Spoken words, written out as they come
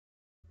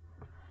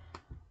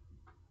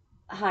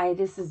Hi,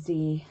 this is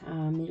Dee.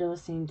 You're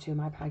listening to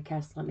my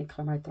podcast, Let Me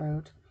Clear My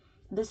Throat.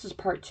 This is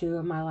part two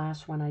of my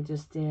last one I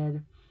just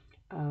did.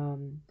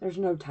 There's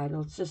no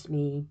title, it's just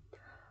me.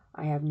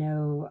 I have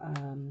no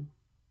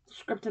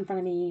script in front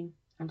of me.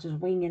 I'm just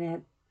winging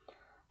it.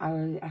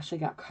 I actually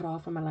got cut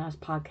off on my last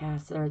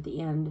podcast there at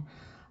the end.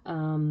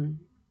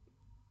 Um,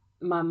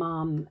 my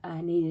mom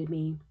needed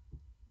me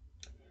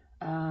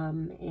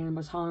and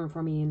was hollering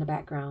for me in the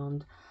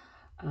background.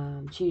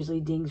 She usually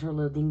dings her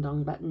little ding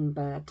dong button,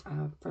 but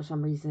for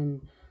some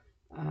reason,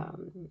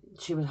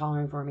 she was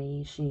hollering for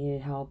me. She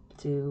needed help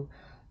to.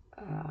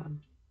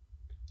 Um,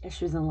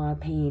 she was in a lot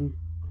of pain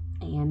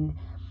and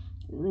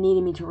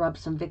needed me to rub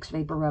some Vicks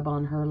Vapor Rub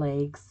on her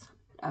legs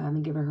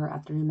and give her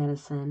afternoon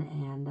medicine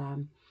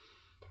and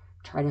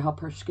try to help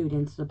her scoot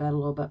into the bed a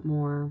little bit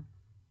more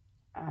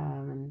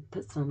and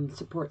put some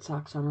support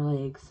socks on her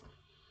legs.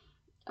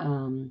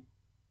 Um,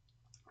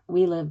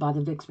 we live by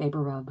the Vicks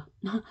Vapor Rub.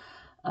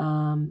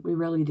 We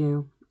really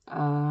do.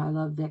 I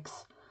love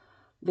Vicks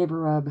Vapor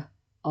Rub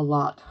a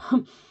lot.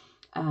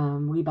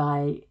 We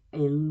buy a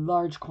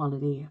large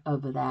quantity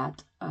of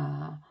that.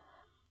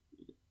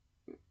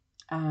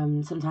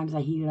 Sometimes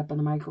I heat it up in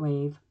the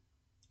microwave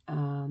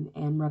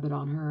and rub it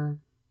on her.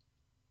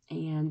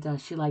 And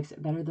she likes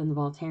it better than the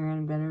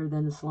Voltaren, better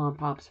than the Salon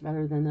Pops,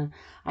 better than the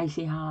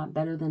Icy Hot,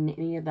 better than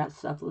any of that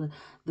stuff.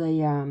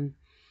 The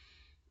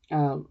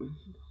uh,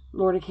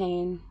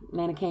 Lorticane,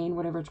 Lanacane,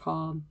 whatever it's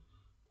called.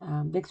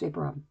 Vicks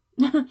Vapor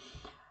Rub.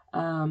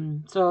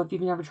 So if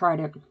you've never tried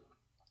it,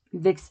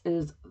 Vicks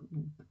is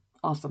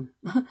awesome.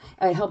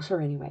 It helps her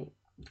anyway.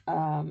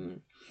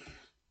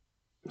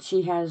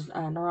 She has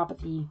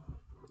neuropathy,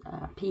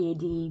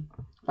 PAD,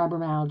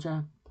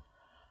 fibromyalgia.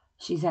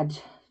 She's had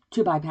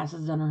 2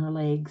 bypasses done on her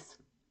legs.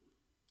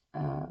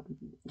 Uh,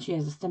 she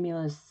has a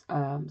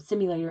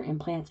stimulator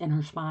implants in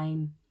her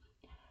spine.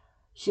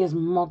 She has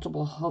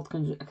multiple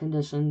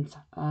conditions,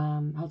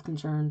 health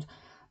concerns,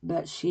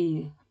 but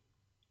she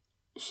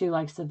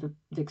likes the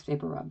Vicks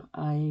Vapor Rub.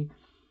 I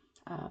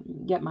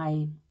get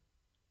my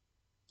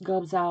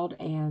gloves out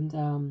and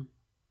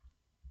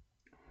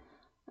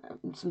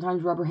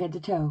sometimes rub her head to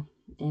toe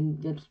in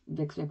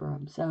Vicks Vapor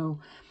Rub. So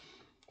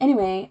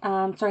anyway,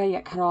 sorry I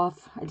got cut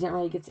off. I didn't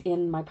really get to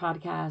end my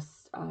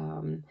podcast.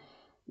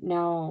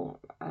 Now,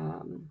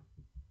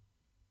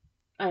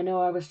 I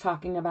know I was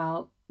talking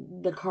about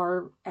the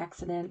car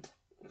accident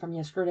from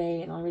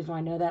yesterday, and the only reason why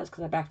I know that is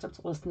because I backed up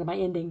to listen to my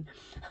ending.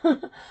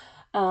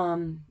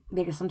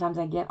 Because sometimes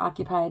I get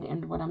occupied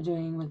in what I'm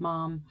doing with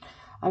Mom.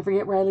 I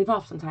forget where I leave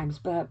off sometimes,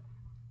 but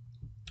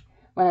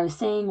what I was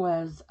saying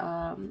was,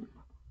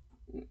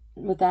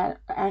 with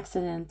that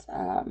accident,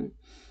 I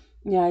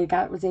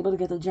was able to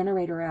get the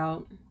generator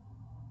out,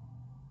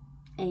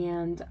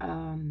 and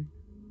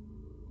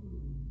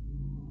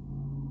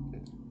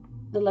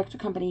the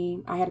electric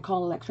company, I had to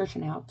call an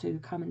electrician out to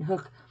come and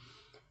hook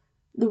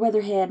the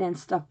weather head and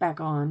stuff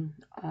back on.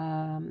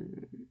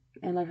 And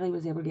luckily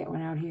was able to get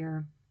one out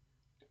here.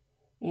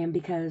 And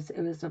because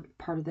it was a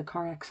part of the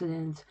car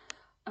accident,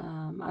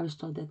 I was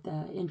told that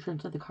the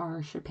insurance of the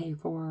car should pay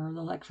for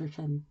the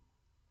electrician.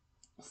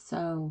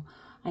 So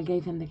I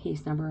gave him the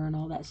case number and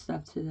all that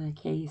stuff to the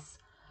case.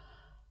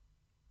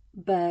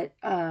 But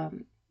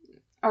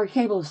our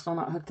cable is still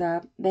not hooked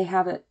up. They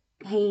have it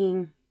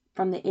hanging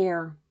from the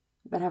air,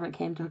 but haven't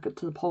came to hook it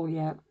to the pole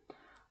yet.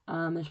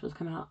 They're supposed to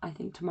come out, I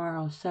think,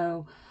 tomorrow.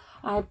 So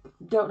I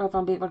don't know if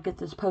I'll be able to get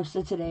this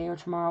posted today or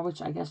tomorrow,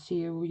 which I guess to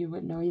you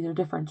wouldn't know either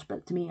difference,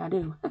 but to me, I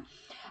do.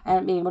 I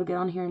haven't been able to get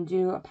on here and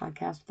do a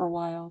podcast for a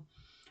while.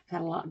 I've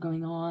had a lot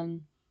going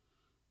on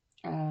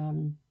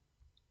in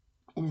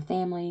the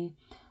family,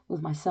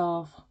 with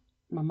myself,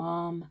 my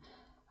mom.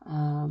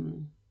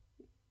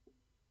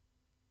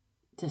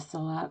 Just a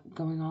lot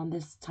going on.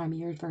 This time of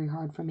year is very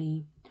hard for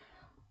me.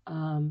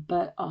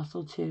 But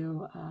also,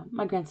 too,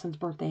 my grandson's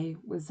birthday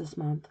was this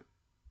month.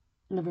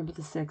 November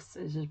the 6th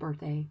is his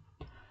birthday.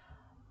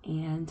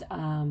 And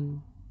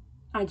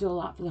I do a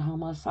lot for the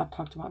homeless. I've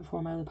talked about before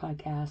in my other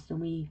podcast.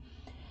 And we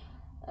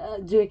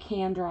do a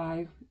can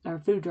drive, or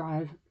food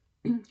drive,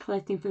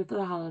 collecting food for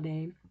the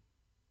holiday.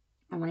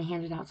 I want to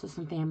hand it out to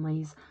some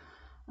families.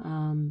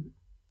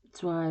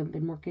 So I've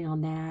been working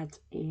on that,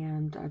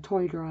 and a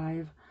toy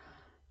drive,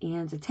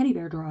 and a teddy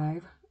bear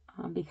drive,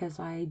 because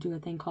I do a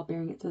thing called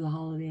Bearing It Through the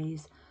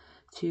Holidays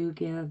to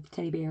give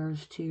teddy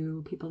bears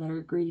to people that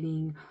are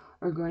grieving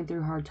or going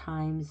through hard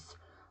times,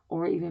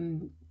 or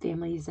even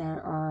families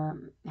that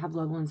have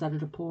loved ones that are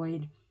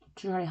deployed,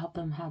 to try to help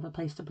them have a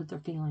place to put their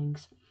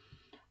feelings.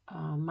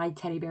 My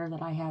teddy bear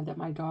that I have, that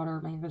my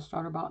youngest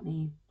daughter, bought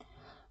me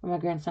when my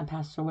grandson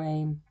passed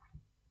away,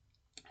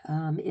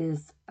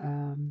 is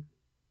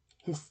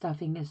his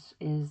stuffing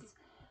is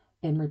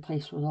been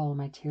replaced with all of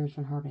my tears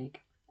and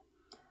heartache.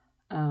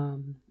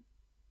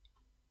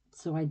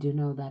 So I do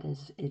know that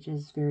it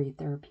is very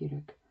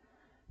therapeutic.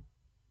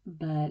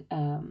 But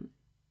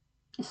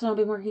so I've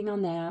been working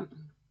on that,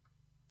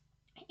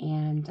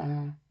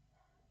 and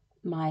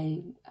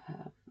my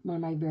one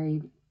of my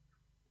very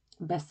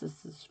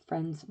bestest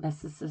friends,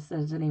 bestest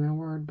isn't even a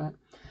word, but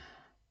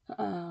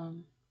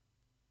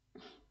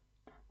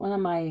one of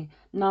my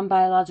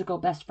non-biological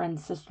best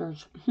friend's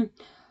sisters.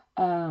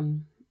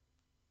 um,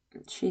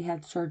 she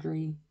had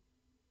surgery.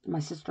 My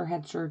sister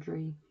had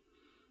surgery.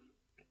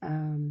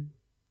 Um,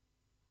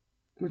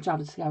 which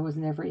obviously I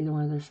wasn't there for either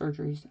one of their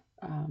surgeries.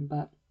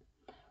 But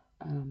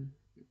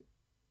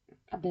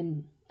I've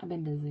been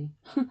busy.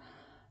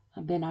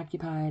 I've been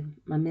occupied.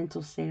 My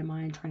mental state of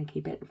mind, trying to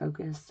keep it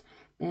focused.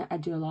 I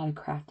do a lot of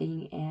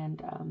crafting,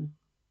 and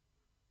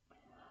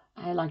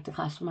I like to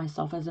classify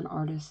myself as an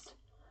artist.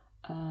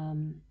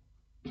 Um,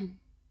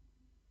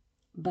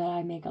 but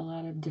I make a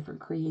lot of different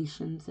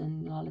creations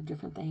and a lot of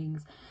different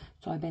things.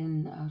 So I've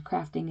been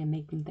crafting and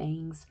making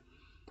things.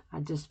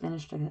 I just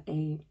finished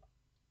a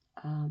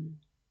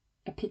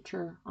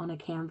picture on a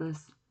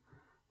canvas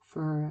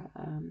for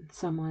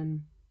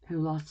someone who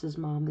lost his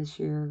mom this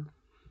year.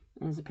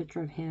 And there's a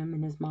picture of him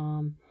and his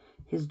mom,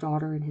 his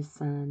daughter, and his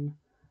son.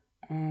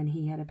 And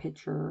he had a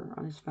picture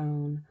on his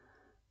phone.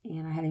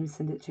 And I had him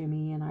send it to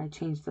me, and I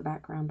changed the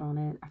background on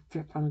it. I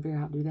finally figured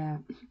out how to do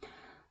that.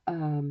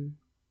 And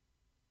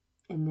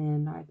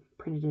then I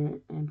printed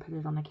it and put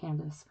it on a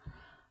canvas.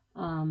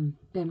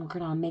 Been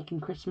working on making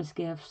Christmas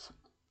gifts.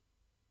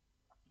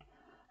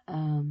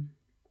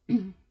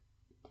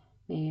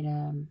 Made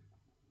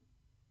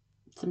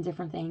some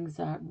different things.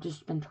 I've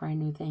just been trying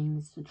new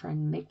things to try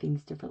and make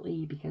things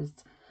differently because,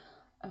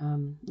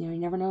 you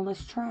never know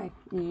unless you try.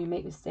 You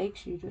make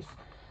mistakes, you just,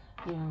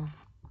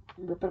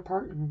 rip it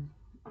apart and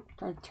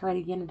try it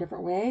again a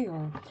different way,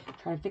 or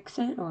try to fix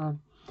it, or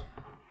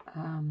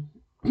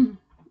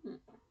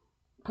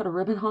put a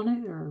ribbon on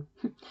it, or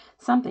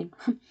something.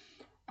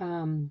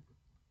 I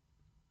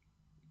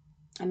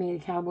made a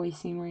cowboy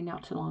scenery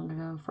not too long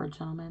ago for a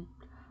gentleman.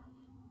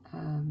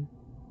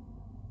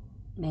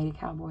 Made a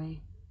cowboy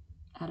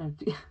out of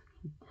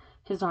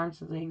his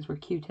arms and legs were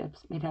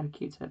Q-tips, made out of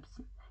Q-tips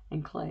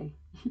and clay.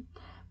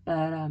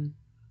 But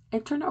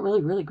it turned out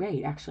really, really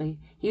great, actually.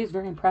 He was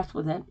very impressed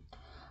with it.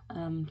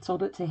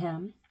 Sold it to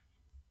him.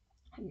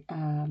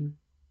 And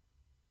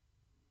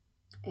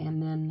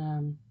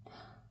then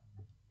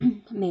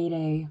made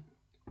a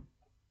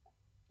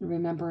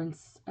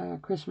remembrance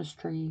Christmas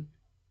tree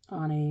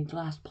on a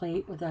glass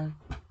plate with a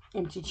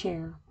empty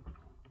chair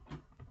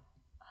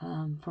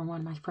from one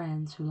of my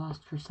friends who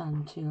lost her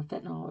son to a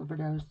fentanyl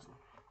overdose.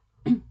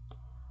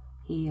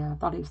 He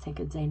thought he was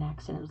taking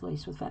Xanax, and it was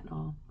laced with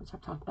fentanyl, which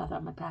I've talked about that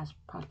in my past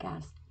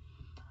podcast.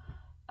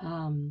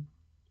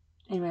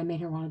 Anyway, I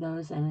made her one of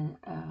those and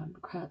a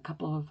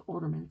couple of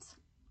ornaments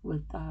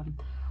with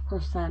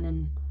her son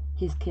and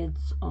his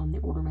kids on the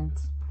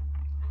ornaments.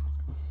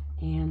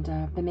 And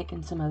I've been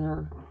making some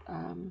other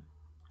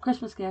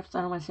Christmas gifts.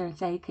 I don't want to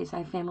say in case I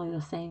have family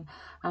listening.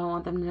 I don't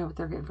want them to know what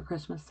they're getting for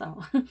Christmas.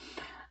 So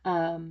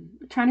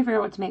trying to figure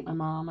out what to make my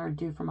mom or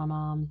do for my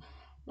mom.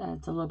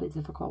 It's a little bit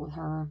difficult with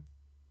her.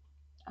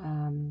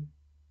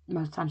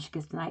 Most times she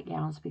gets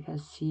nightgowns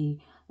because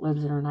she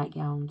lives in her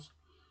nightgowns.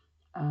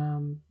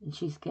 And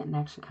she's getting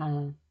actually kind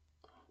of,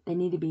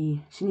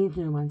 she needs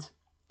new ones.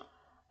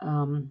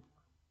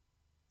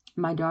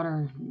 My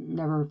daughter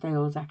never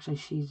fails. Actually,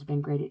 she's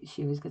been great.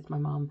 She always gets my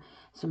mom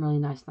some really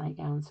nice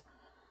nightgowns.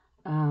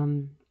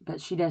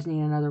 But she does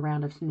need another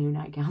round of new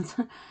nightgowns.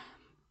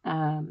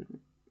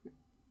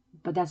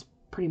 But that's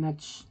pretty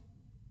much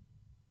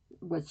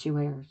what she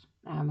wears,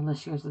 unless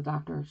she goes to the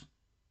doctor's.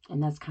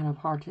 And that's kind of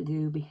hard to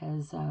do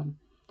because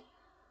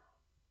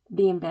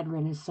being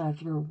bedridden and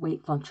stuff, your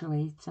weight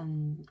fluctuates,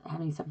 and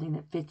having something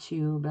that fits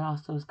you but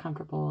also is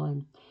comfortable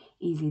and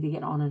easy to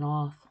get on and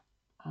off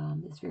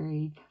is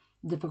very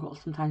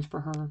difficult sometimes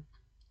for her.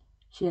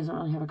 She doesn't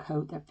really have a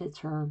coat that fits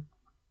her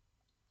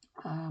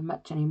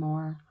much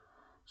anymore.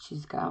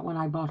 She's got one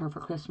I bought her for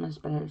Christmas,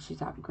 but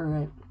she's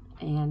outgrew it.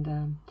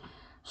 And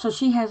so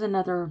she has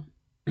another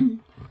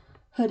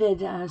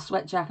hooded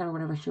sweat jacket or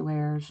whatever she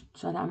wears.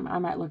 So I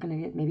might look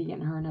into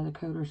getting her another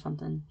coat or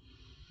something.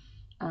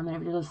 And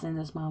if you're listening to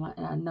this, Mom,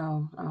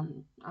 no,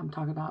 I'm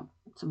talking about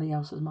somebody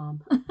else's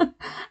mom.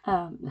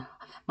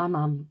 My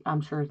mom,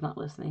 I'm sure, is not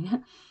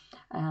listening.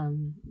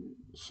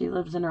 She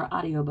lives in her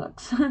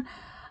audiobooks.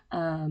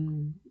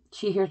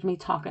 She hears me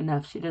talk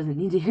enough. She doesn't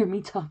need to hear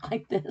me talk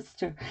like this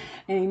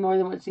any more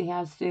than what she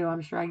has to.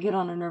 I'm sure I get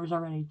on her nerves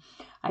already.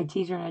 I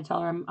tease her and I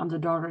tell her I'm the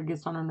daughter that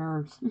gets on her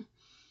nerves.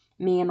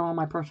 Me and all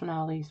my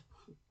personalities.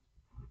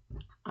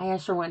 I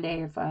asked her one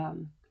day if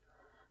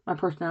my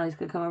personalities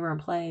could come over and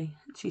play.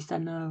 She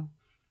said no.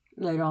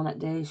 Later on that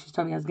day, she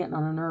told me I was getting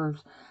on her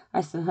nerves.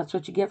 I said, that's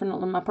what you get for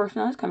letting my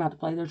personalities come out to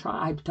play. They're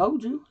trying. I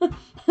told you.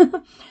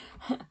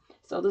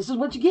 So this is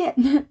what you get.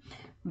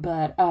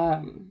 But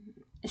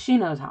she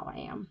knows how I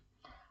am.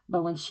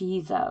 But when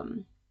she's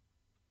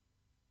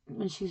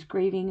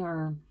grieving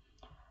or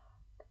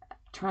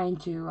trying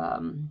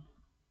to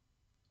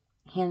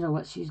handle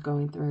what she's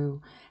going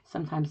through,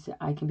 sometimes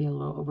I can be a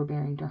little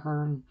overbearing to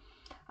her, and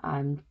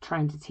I'm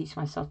trying to teach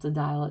myself to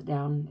dial it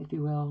down, if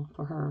you will,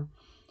 for her,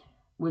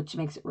 which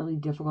makes it really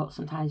difficult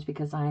sometimes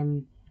because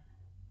I'm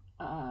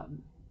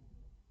an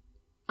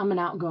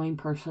outgoing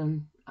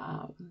person,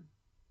 and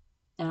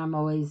I'm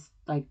always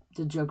like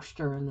the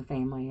jokester in the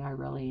family. I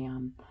really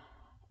am.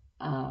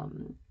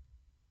 Um,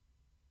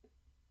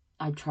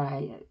 I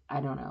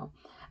don't know.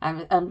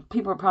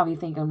 People are probably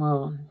thinking,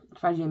 well,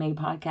 Freddy made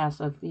podcasts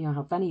of,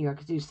 how funny you are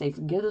because you say,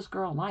 give this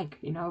girl a mic,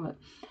 but,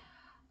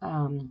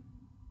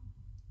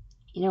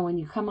 when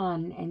you come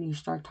on and you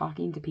start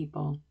talking to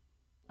people,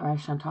 or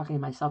actually I'm talking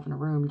to myself in a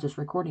room, just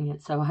recording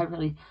it. So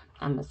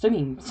I'm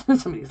assuming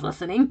somebody's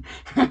listening,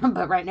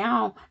 but right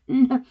now,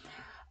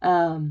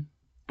 I'm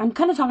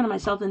kind of talking to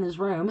myself in this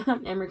room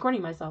and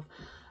recording myself.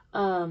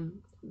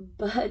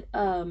 But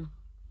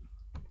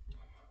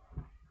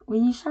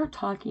when you start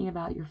talking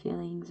about your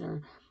feelings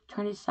or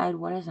trying to decide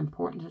what is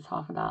important to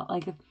talk about,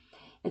 like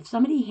if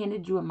somebody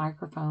handed you a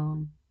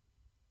microphone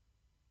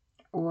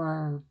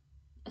or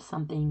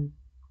something,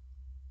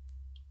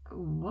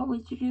 what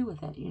would you do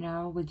with it?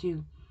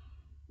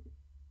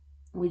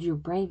 Would you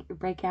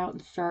break out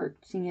and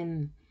start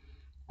singing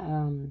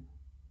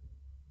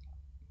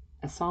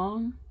a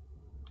song?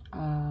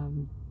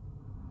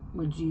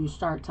 Would you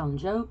start telling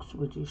jokes?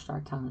 Would you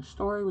start telling a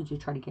story? Would you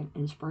try to get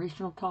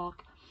inspirational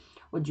talk?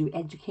 Would you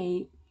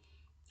educate?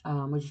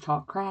 Would you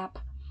talk crap?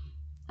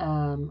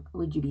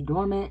 Would you be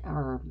dormant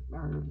or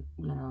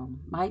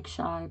mic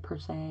shy per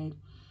se?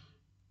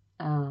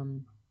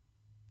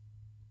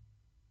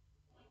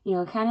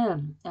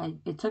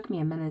 It took me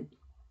a minute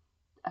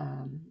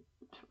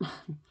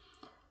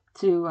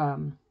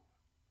to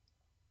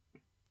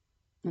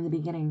in the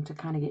beginning to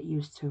kind of get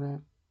used to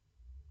it,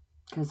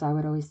 because I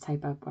would always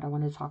type up what I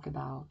wanted to talk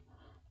about,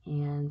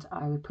 and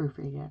I would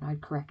proofread it, and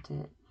I'd correct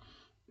it,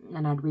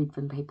 and I'd read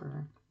from the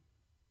paper,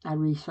 I'd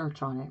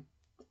research on it,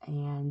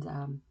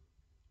 and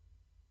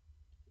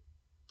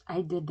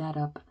I did that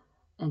up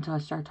until I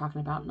started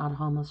talking about not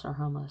homeless or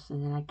homeless,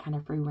 and then I kind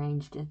of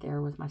rearranged it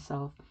there with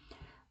myself,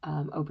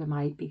 open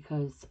mic,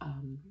 because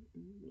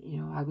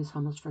I was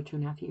homeless for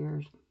 2.5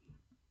 years,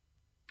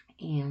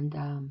 and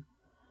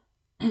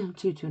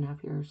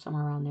 2.5 years,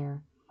 somewhere around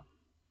there,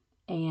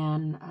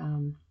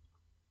 and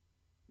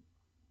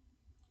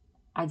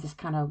I just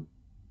kind of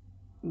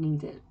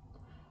need it.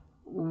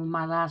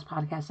 My last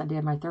podcast I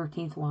did, my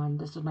 13th one.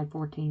 This is my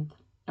 14th,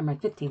 or my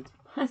 15th.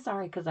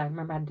 Sorry, because I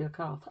remember I had to do a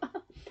cutoff.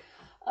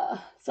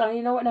 So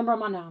you know what number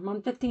I'm on now? I'm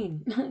on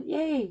 15.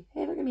 Yay!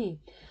 Hey, look at me.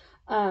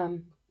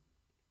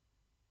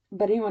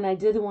 But anyway, I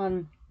did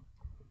one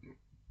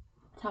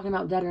talking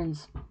about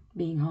veterans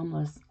being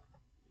homeless.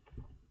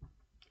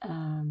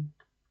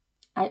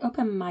 I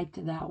open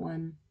mic'd that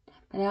one,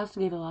 but I also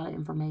gave a lot of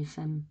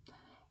information.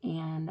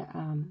 And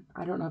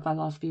I don't know if I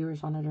lost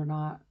viewers on it or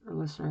not, or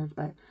listeners,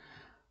 but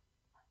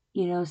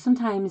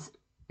sometimes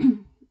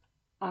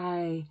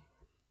I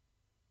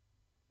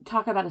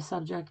talk about a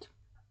subject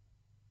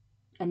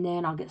and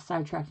then I'll get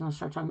sidetracked and I'll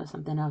start talking about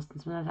something else.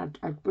 And sometimes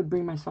I would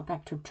bring myself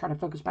back to try to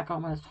focus back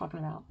on what I was talking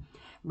about,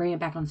 bring it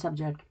back on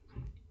subject,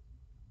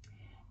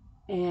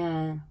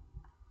 and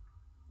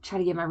try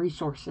to get my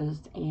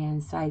resources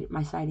and cite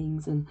my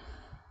sightings and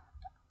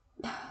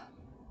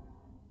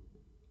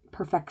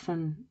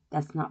perfection.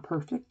 That's not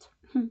perfect,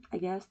 I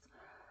guess.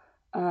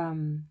 But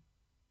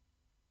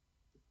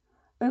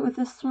with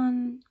this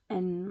one,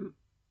 and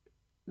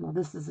well,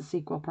 this is a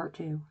sequel, part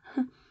 2.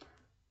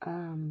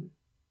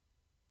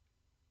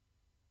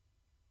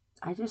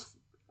 I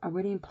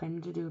already am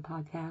planning to do a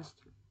podcast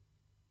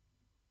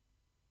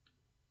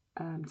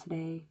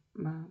today.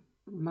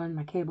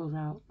 My cable's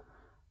out,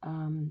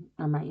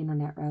 or my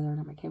internet rather,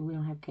 not my cable. We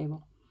don't have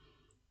cable.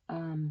 We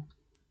don't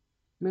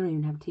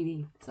even have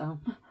TV, so.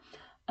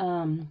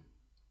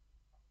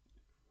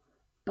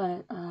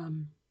 But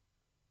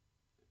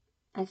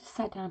I just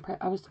sat down.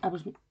 I was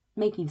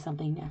making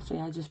something actually.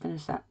 I just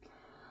finished that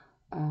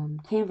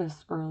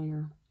canvas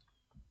earlier,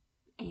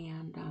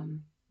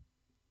 and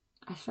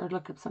I started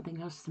looking up something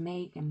else to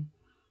make, and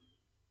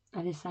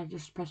I decided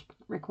just to press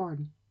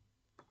record.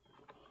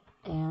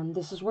 And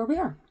this is where we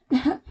are.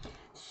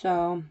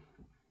 So,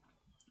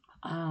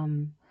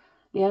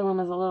 the other one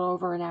was a little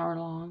over an hour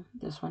long.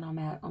 This one I'm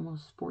at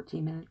almost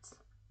 14 minutes,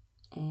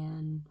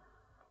 and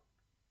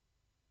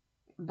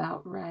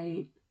about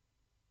right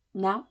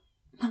now,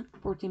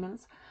 14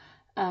 minutes.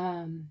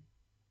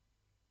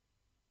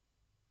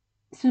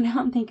 So now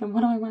I'm thinking,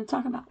 what do I want to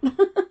talk about?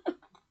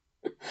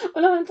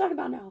 What do I want to talk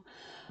about now?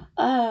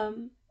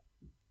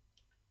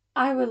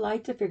 I would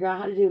like to figure out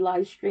how to do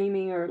live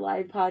streaming or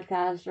live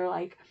podcast or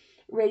like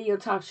radio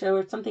talk show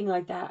or something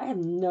like that. I have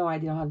no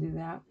idea how to do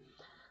that.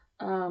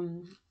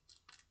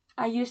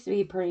 I used to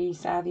be pretty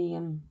savvy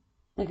in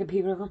the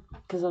computer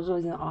because I was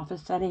always in the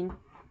office setting.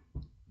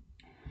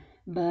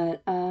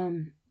 But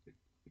I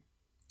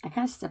kind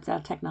of stepped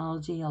out of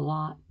technology a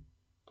lot.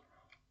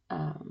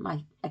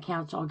 My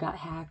accounts all got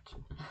hacked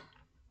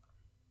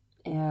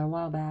a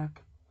while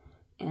back,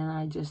 and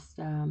I just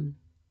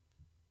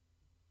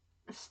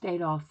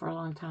stayed off for a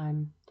long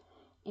time.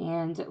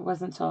 And it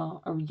wasn't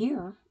until a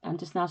year, I'm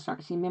just now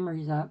starting to see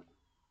memories up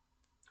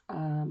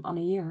on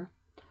a year.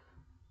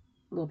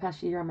 A little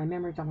past a year on my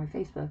memories on my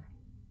Facebook.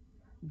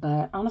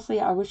 But honestly,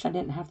 I wish I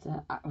didn't have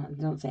to. I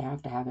don't say I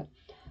have to have it,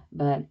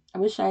 but I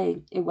wish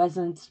it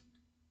wasn't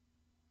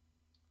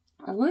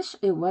I wish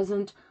it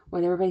wasn't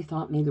what everybody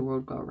thought made the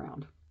world go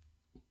around.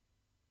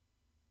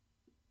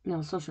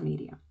 Social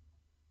media.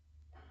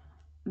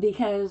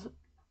 Because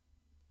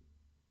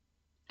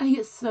I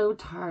get so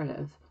tired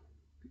of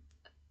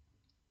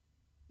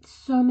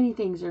so many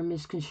things are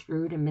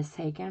misconstrued and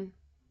mistaken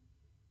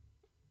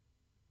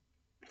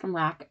from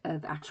lack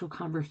of actual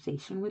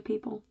conversation with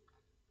people.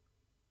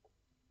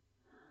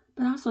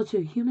 But also,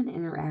 too, human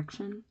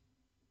interaction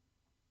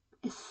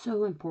is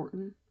so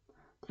important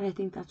that I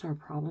think that's our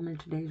problem in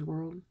today's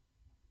world.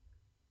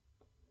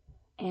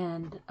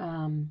 And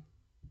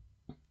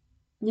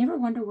you ever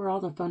wonder where all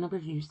the phone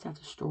numbers you used to have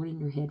to store in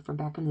your head from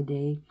back in the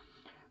day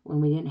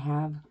when we didn't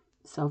have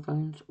cell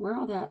phones, where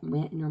all that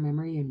went in your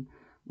memory and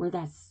where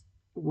that's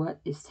what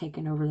is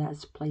taking over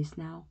that place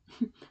now?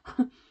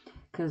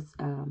 Because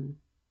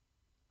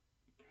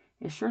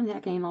it sure in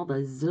that game all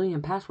the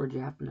zillion passwords you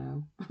have to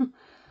know.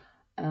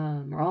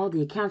 Or all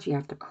the accounts you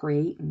have to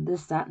create, and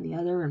this, that, and the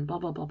other, and blah,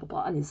 blah, blah, blah,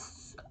 blah. And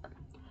it's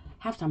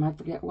half time I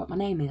forget what my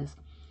name is.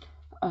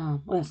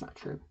 Well, that's not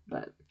true,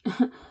 but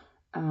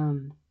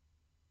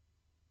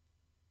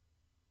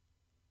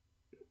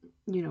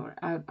you know what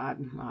I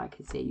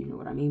could say you know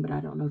what I mean, but I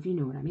don't know if you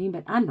know what I mean,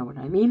 but I know what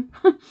I mean.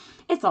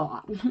 It's a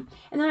lot. And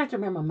then I have to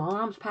remember my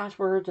mom's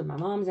passwords and my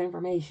mom's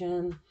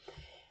information,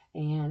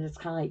 and it's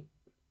kind of like,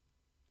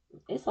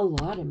 it's a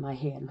lot in my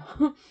head.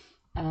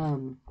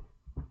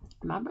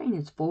 My brain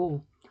is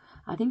full.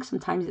 I think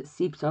sometimes it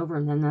seeps over,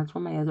 and then that's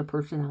when my other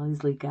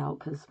personalities leak out,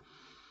 because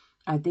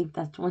I think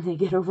that's when they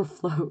get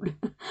overflowed.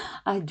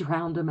 I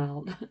drowned them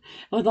out.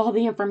 With all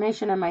the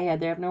information in my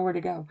head, they have nowhere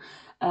to go.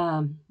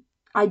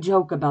 I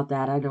joke about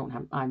that. I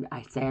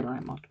say I don't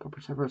have multiple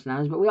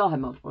personalities, but we all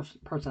have multiple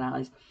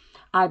personalities,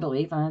 I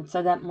believe. I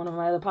said that in one of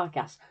my other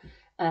podcasts.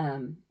 I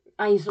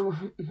used to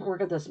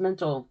work at this I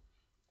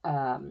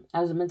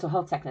was a mental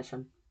health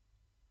technician.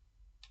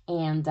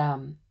 And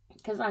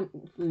because I'm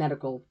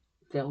medical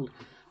field,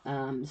 so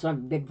I have a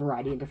big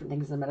variety of different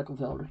things in the medical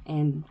field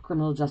and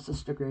criminal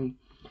justice degree.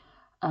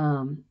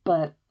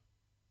 But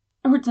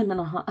I worked in a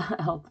mental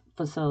health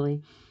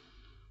facility,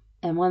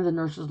 and one of the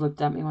nurses looked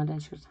at me one day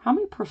and she goes, "How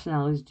many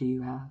personalities do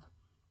you have?"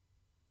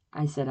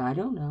 I said, "I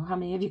don't know. How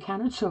many have you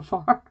counted so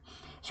far?"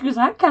 She goes,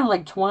 "I've counted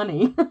like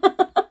 20.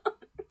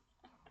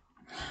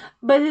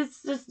 But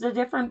it's just a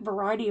different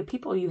variety of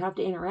people you have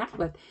to interact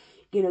with.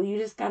 You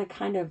just got to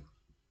kind of,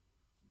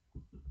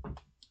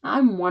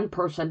 I'm one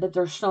person, but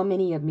there's so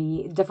many of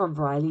me, different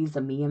varieties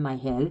of me in my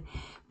head.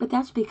 But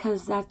that's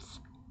because that's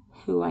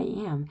who I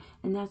am,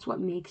 and that's what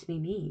makes me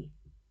me.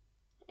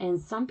 And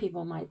some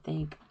people might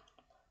think,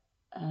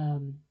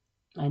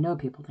 I know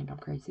people think I'm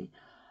crazy,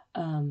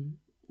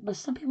 but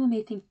some people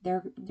may think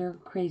they're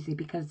crazy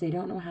because they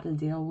don't know how to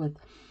deal with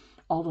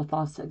all the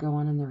thoughts that go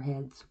on in their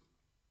heads,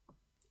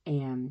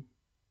 and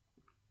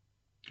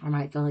I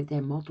might feel like they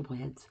have multiple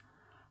heads,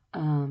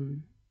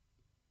 and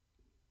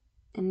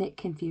it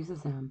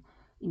confuses them.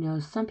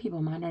 Some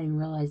people might not even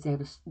realize they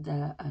have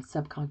a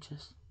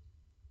subconscious,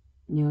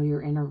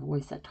 your inner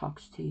voice that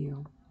talks to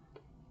you.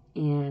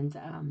 And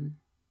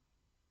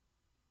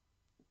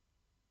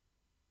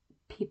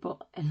people,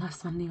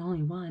 unless I'm the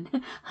only one,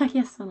 I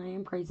guess then I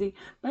am crazy,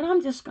 but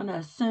I'm just going to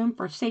assume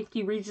for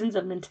safety reasons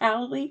of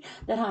mentality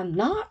that I'm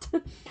not.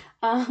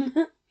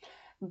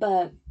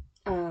 But,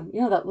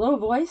 that little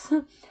voice,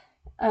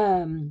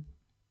 I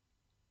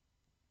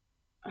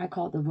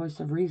call it the voice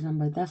of reason,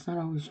 but that's not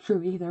always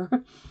true either.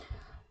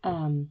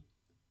 A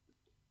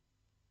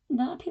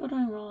lot of people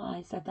don't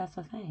realize that that's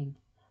a thing.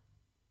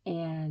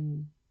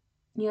 And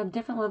you have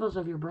different levels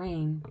of your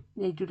brain.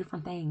 They do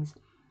different things.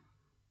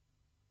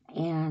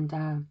 And,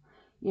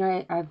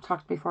 I've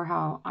talked before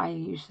how I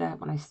used to,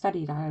 when I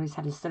studied, I always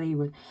had to study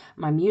with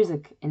my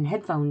music and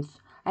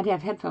headphones. I'd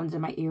have headphones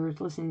in my ears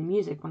listening to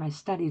music when I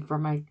studied for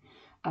when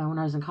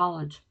I was in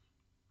college.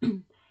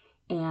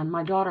 And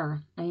my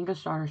daughter, my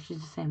youngest daughter,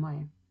 she's the same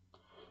way.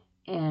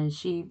 And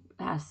she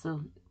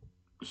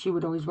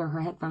would always wear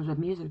her headphones with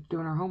music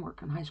doing her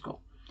homework in high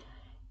school.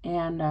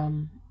 And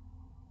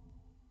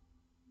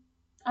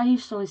I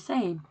used to always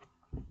say,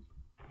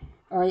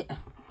 or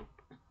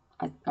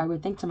I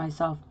would think to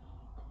myself,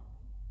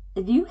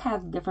 if you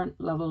have different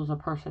levels of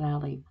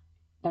personality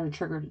that are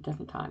triggered at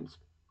different times,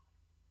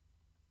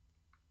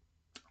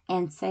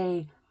 and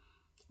say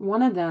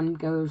one of them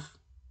goes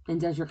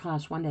and does your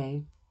class one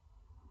day,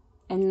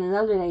 and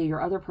another day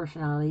your other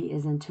personality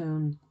is in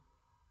tune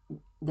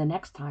the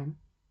next time,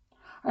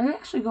 are you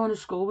actually going to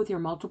school with your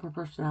multiple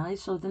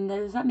personalities? So then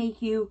does that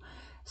make you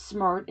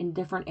smart in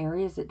different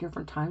areas at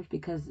different times,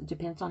 because it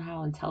depends on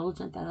how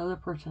intelligent that other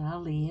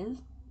personality is?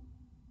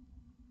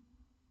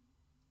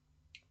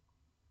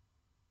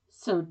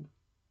 So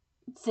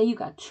say you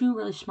got two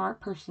really smart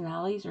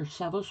personalities or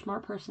several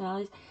smart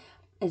personalities,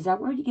 is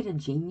that where you get a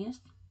genius?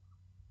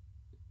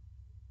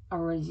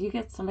 Or do you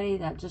get somebody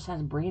that just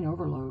has brain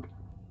overload?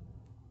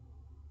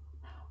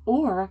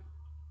 Or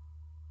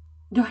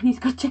do I need to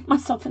go check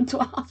myself into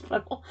a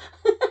hospital?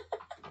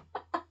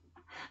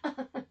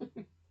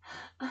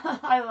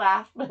 I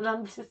laugh, but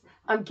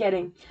I'm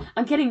kidding.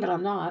 I'm kidding, but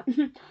I'm not.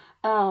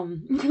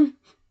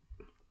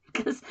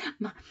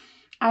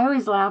 I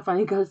always laugh when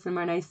he goes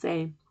somewhere and I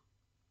say,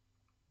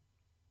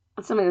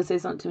 somebody will say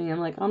something to me. I'm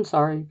like, I'm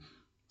sorry.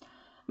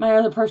 My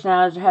other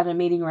personalities are having a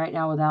meeting right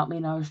now without me,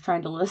 and I was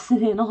trying to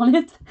listen in on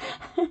it.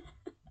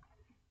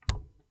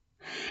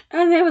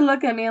 And they would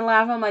look at me and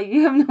laugh. I'm like,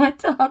 you have no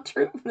idea how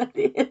true that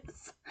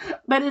is.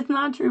 But it's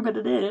not true, but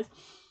it is.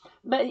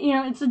 But,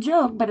 it's a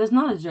joke, but it's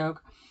not a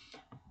joke.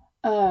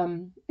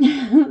 Sometimes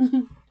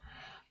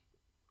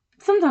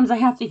I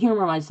have to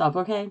humor myself,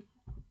 okay?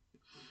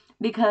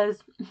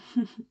 Because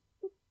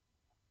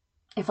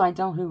if I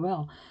don't, who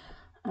will?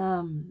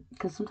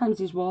 Because sometimes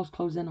these walls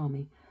close in on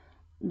me.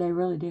 They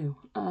really do.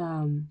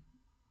 I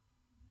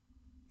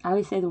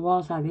always say the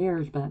walls have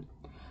ears, but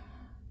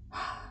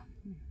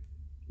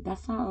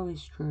that's not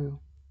always true.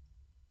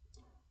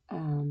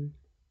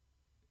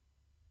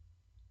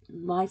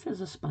 Life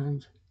is a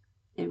sponge.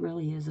 It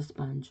really is a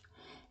sponge.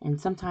 And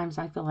sometimes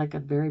I feel like a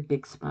very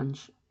big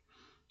sponge,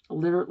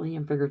 literally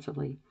and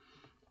figuratively.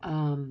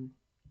 But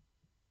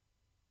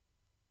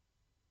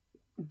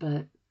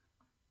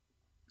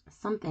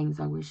some things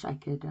I wish I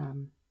could, I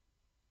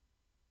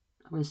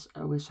wish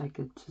I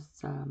could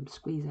just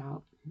squeeze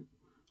out,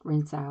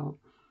 rinse out,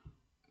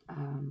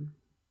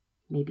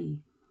 maybe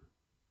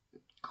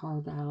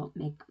carve out,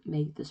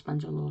 make the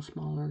sponge a little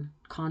smaller,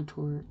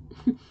 contour it.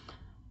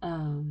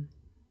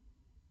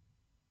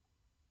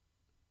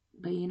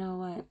 But you know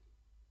what?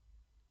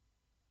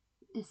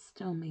 It's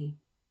still me.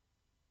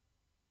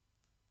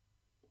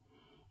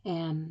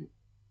 And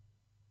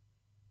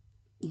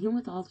even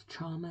with all the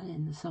trauma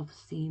and the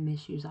self-esteem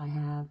issues I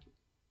have,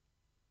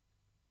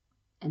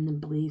 and the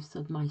beliefs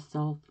of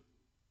myself,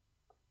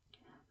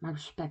 my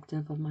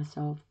perspective of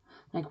myself,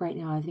 like right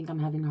now, I think I'm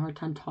having a hard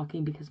time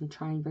talking because I'm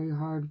trying very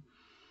hard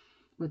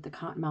with the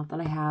cotton mouth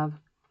that I have,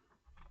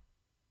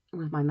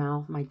 with my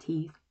mouth, my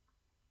teeth.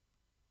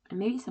 And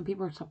maybe some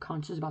people are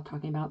subconscious about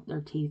talking about their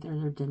teeth or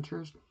their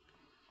dentures.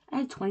 I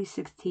had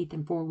 26 teeth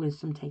and 4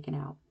 wisdom taken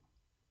out.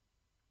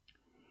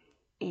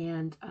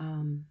 And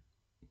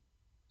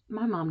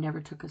my mom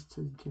never took us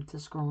to the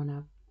dentist growing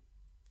up.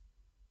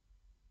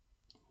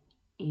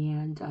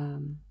 And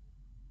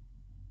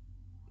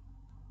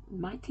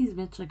my teeth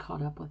eventually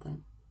caught up with it.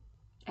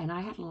 And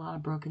I had a lot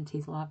of broken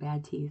teeth, a lot of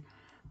bad teeth.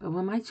 But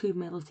when my two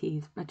middle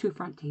teeth, my two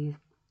front teeth,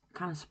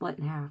 kind of split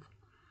in half,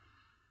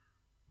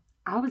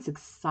 I was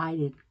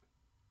excited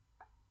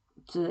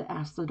to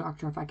ask the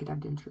doctor if I could have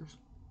dentures.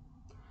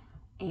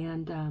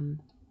 And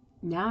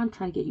now I'm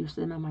trying to get used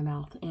to them in my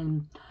mouth.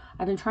 And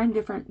I've been trying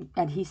different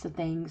adhesive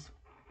things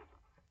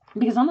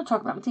because I'm going to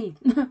talk about my teeth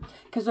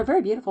because they're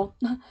very beautiful,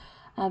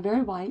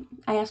 very white.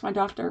 I asked my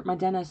doctor, my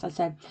dentist, I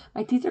said,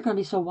 my teeth are going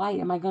to be so white.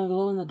 Am I going to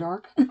glow in the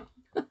dark?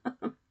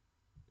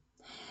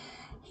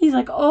 He's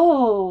like,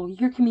 oh,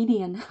 you're a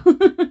comedian.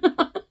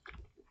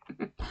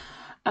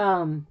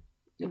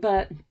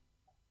 But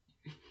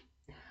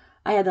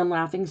I had them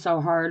laughing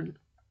so hard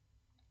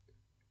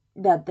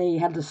that they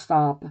had to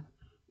stop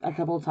a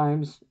couple of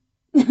times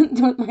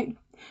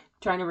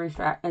trying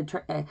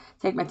to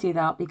take my teeth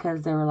out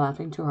because they were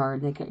laughing too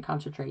hard. They couldn't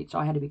concentrate, so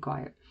I had to be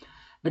quiet.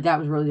 But that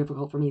was really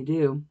difficult for me to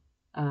do.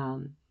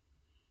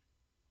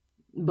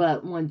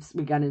 But once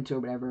we got into it,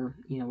 whatever.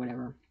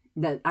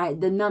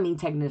 The numbing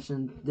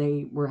technician,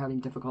 they were having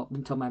difficulty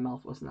until my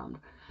mouth was numbed.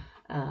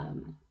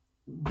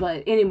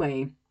 But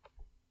anyway,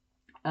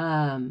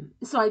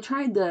 so I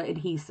tried the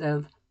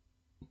adhesive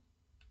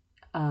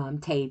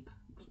tape,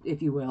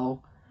 if you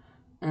will,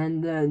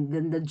 and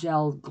then the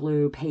gel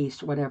glue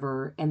paste,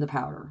 whatever, and the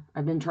powder.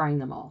 I've been trying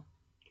them all.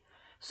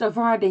 So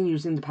far, I've been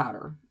using the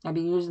powder. I've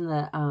been using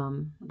the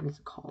what is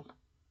it called?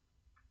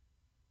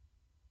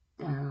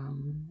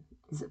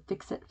 Is it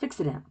Fix-It?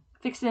 Fix-It-Dent.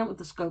 Fix-It-Dent with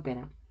the scope in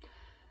it.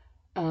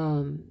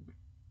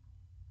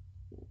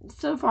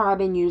 So far, I've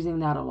been using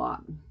that a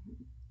lot.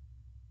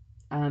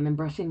 And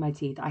brushing my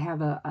teeth. I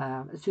have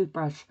a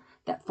toothbrush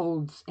that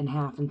folds in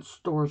half and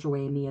stores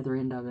away in the other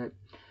end of it.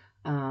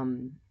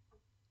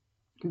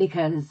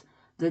 Because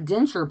the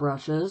denture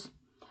brushes,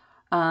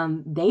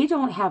 they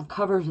don't have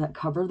covers that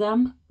cover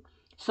them.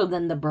 So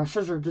then the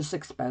brushes are just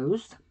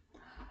exposed.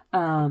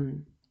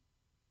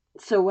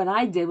 So what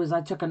I did was I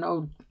took an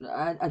old,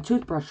 a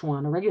toothbrush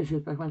one, a regular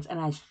toothbrush one, and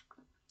I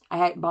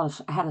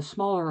had a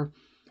smaller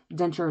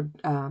denture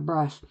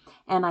brush,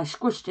 and I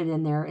squished it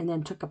in there and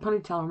then took a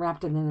ponytail and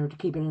wrapped it in there to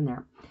keep it in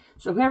there.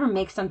 So whoever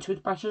makes some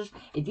toothbrushes,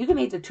 if you can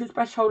make the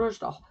toothbrush holders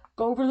to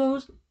go over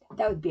those,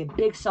 that would be a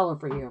big seller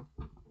for you.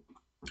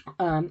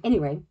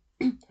 Anyway,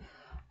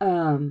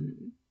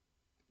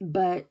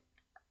 but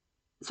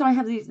so I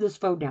have this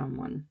fold down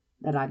one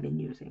that I've been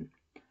using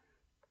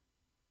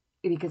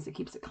because it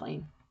keeps it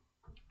clean,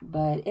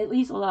 but it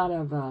leaves a lot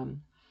of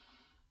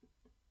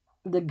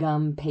the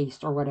gum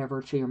paste or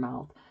whatever to your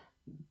mouth.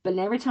 But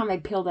every time I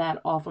peel that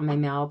off of my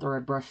mouth or I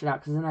brush it out,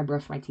 because then I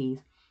brush my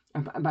teeth. I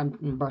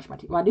brush my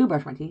teeth. Well, I do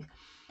brush my teeth.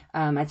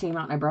 I take them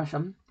out and I brush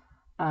them,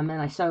 and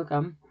I soak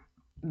them.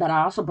 But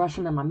I also brush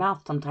them in my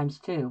mouth sometimes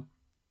too.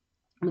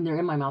 When they're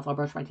in my mouth, I'll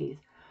brush my teeth.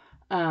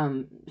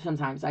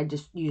 Sometimes I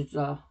just use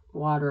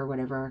water or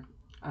whatever.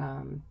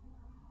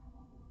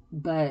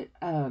 But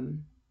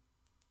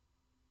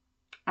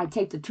I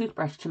take the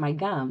toothbrush to my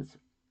gums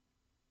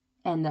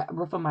and the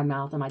roof of my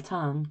mouth and my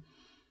tongue,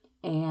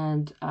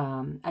 and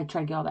I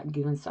try to get all that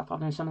goo and stuff off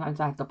there. Sometimes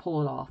I have to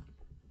pull it off.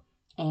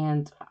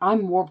 And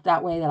I'm warped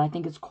that way that I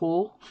think it's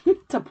cool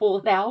to pull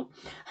it out,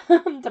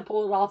 to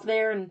pull it off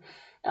there and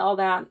all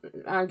that.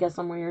 I guess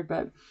I'm weird,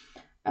 but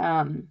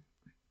um,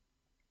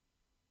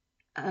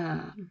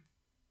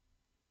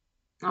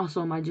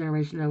 also in my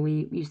generation, though,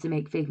 we used to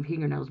make fake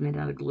fingernails made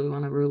out of glue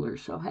on a ruler.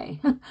 So hey,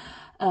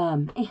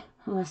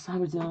 unless I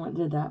was the only one that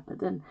did that. But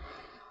then,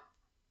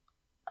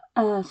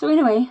 so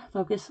anyway,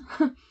 focus.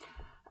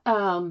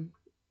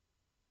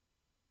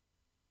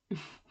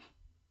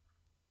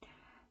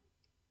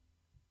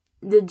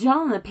 The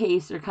gel and the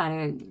paste are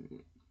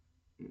kind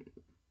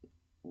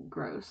of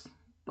gross,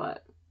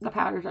 but the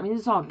powders, I mean,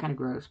 it's all kind of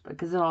gross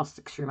because it all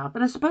sticks to your mouth,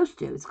 but it's supposed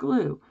to. It's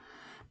glue.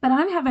 But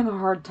I'm having a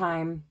hard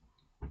time.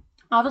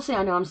 Obviously,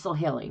 I know I'm still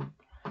healing,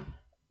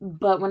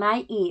 but when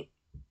I eat,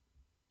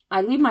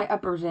 I leave my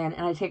uppers in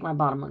and I take my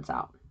bottom ones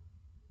out.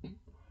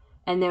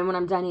 And then when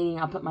I'm done eating,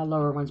 I'll put my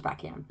lower ones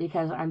back in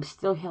because I'm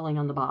still healing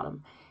on the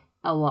bottom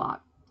a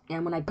lot.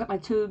 And when I put my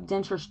two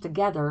dentures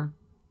together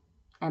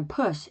and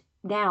push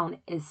down,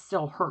 it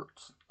still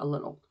hurts a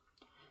little.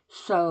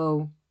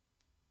 So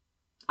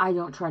I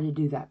don't try to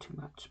do that too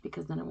much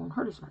because then it won't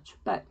hurt as much.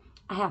 But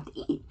I have to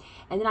eat.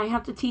 And then I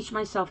have to teach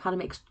myself how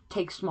to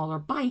take smaller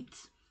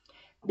bites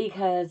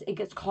because it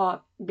gets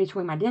caught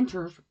between my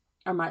dentures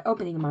or my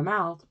opening in my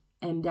mouth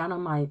and down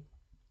on my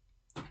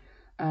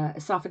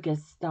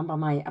esophagus, down by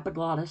my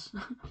epiglottis,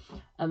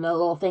 and the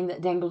little thing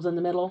that dangles in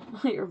the middle,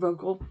 your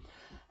vocal.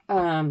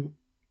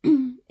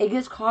 It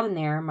gets caught in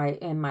there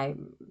in my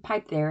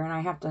pipe there, and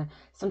I have to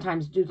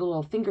sometimes do the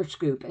little finger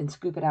scoop and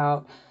scoop it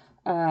out,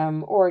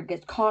 or it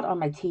gets caught on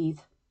my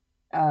teeth,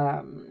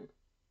 or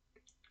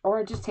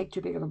I just take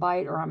too big of a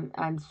bite, or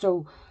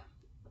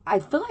I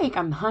feel like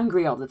I'm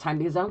hungry all the time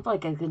because I don't feel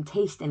like I can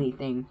taste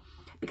anything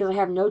because I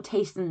have no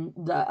taste in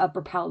the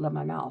upper palate of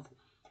my mouth.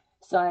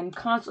 So I'm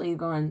constantly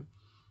going,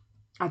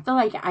 I feel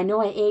like I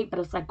know I ate, but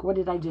it's like, what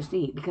did I just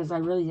eat? Because I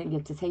really didn't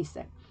get to taste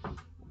it.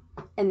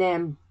 And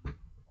then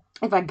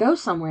if I go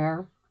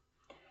somewhere,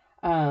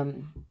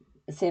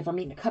 say if I'm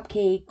eating a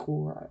cupcake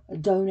or a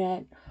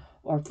donut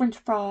or a French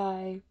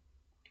fry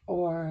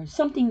or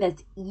something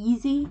that's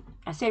easy.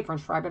 I say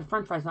French fry, but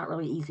French fry is not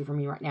really easy for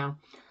me right now.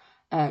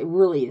 It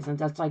really isn't.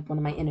 That's like one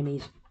of my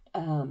enemies.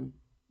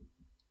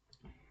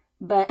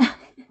 But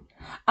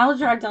I'll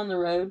drive down the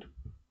road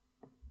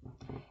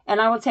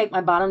and I will take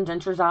my bottom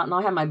dentures out and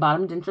I'll have my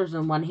bottom dentures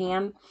in one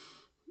hand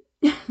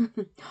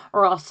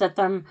or I'll set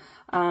them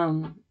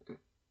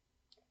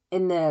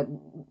in the,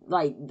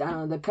 like, I don't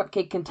know, the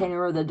cupcake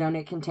container or the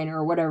donut container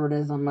or whatever it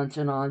is I'm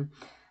munching on.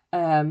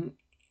 And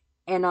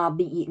I'll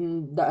be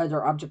eating the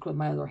other object with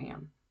my other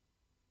hand.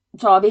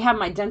 So I'll be having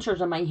my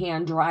dentures in my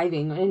hand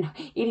driving and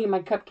eating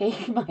my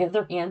cupcake in my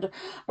other hand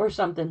or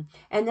something.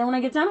 And then when I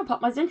get done, I'll pop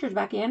my dentures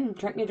back in and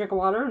drink me a drink of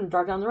water and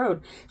drive down the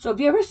road. So if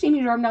you ever see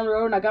me driving down the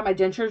road and I got my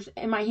dentures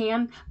in my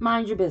hand,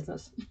 mind your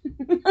business.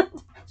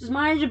 Just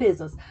mind your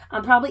business.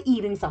 I'm probably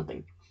eating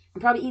something.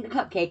 I'm probably eating a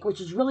cupcake, which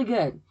is really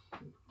good.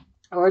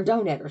 Or a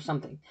donut or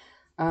something.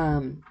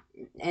 And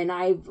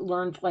I've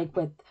learned, like,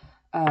 with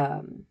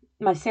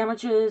my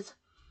sandwiches,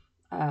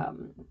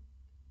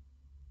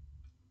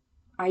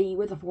 I eat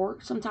with a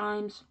fork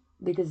sometimes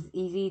because it's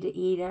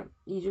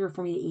easier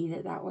for me to eat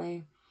it that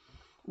way.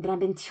 But I've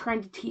been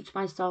trying to teach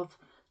myself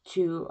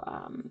to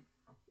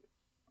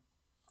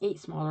eat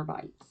smaller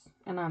bites.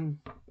 And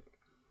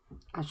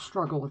I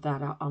struggle with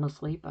that,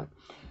 honestly, but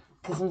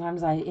because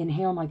sometimes I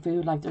inhale my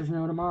food like there's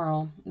no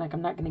tomorrow, like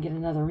I'm not going to get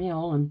another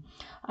meal, and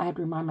I have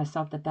to remind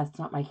myself that that's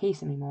not my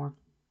case anymore.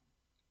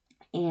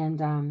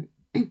 And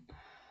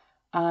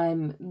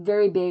I'm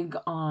very big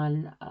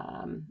on,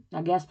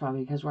 I guess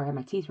probably because where I had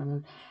my teeth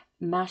removed,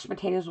 mashed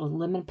potatoes with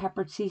lemon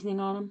pepper seasoning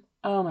on them.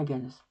 Oh my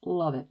goodness,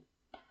 love it.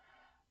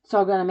 So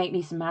I'm going to make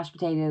me some mashed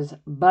potatoes,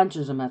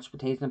 bunches of mashed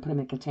potatoes, and put them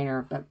in a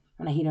container, but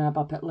when I heat them up,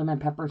 I'll put lemon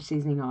pepper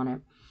seasoning on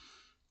it.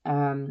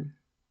 And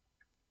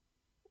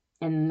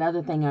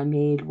another thing I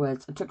made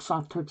was I took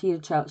soft tortilla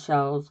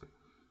shells,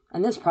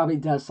 and this probably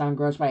does sound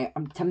gross, but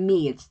to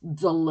me it's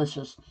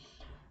delicious.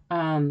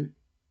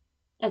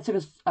 I took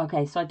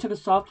a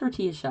soft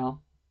tortilla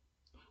shell,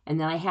 and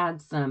then I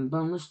had some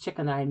boneless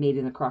chicken that I made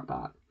in the crock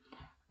pot.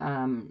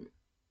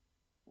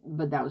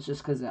 But that was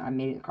just because I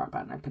made it in the crock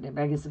pot and I put it.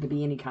 But I guess it could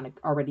be any kind of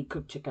already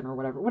cooked chicken or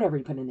whatever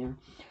you put in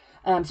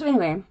there. So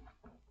anyway,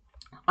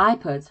 I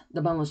put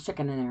the boneless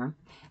chicken in there,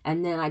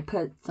 and then I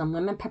put some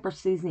lemon pepper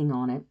seasoning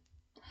on it,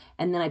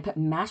 and then I put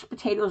mashed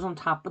potatoes on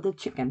top of the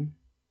chicken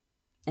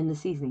and the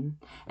seasoning,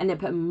 and then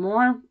put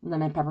more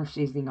lemon pepper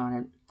seasoning on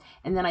it,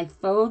 and then I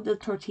fold the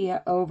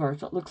tortilla over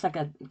so it looks like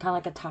kind of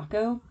like a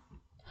taco.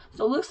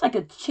 So it looks like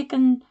a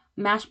chicken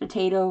mashed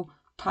potato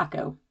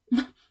taco.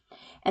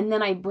 And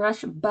then I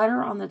brush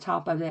butter on the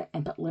top of it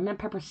and put lemon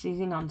pepper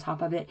seasoning on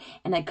top of it,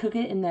 and I cook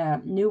it in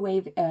the New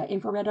Wave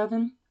infrared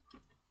oven.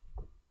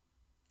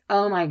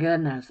 Oh my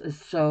goodness,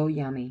 it's so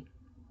yummy.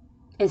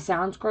 It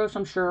sounds gross,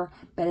 I'm sure,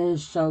 but it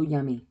is so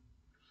yummy.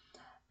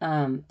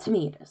 To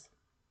me, it is.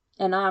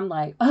 And I'm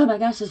like, oh my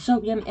gosh, it's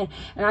so yummy.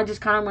 And I just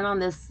kind of went on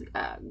this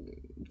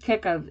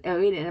kick of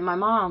eating it. And my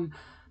mom,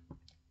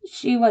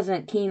 she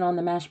wasn't keen on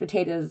the mashed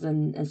potatoes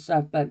and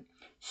stuff, but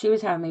she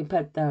was having me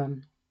put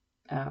the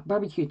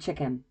barbecue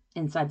chicken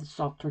inside the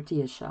soft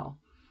tortilla shell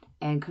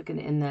and cook it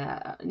in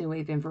the New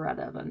Wave infrared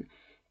oven.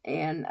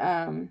 And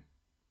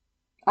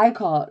I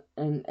call it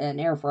an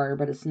air fryer,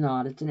 but it's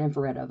not. It's an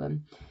infrared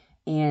oven.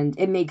 And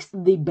it makes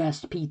the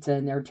best pizza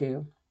in there,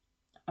 too.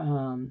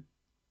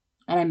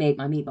 And I make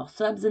my meatball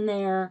subs in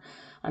there.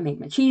 I make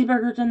my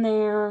cheeseburgers in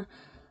there.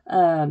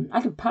 I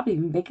could probably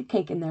even bake a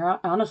cake in there.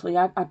 Honestly,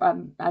 I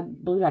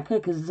believe I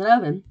could because it's an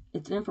oven.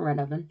 It's an infrared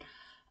oven.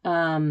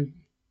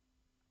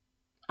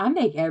 I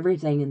make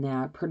everything in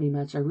that pretty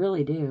much. I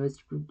really do.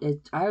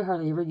 I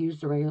hardly ever use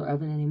the regular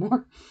oven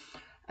anymore.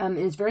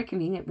 It's very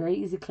convenient, very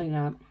easy to clean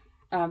up.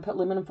 Put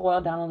aluminum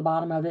foil down on the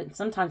bottom of it.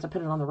 Sometimes I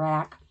put it on the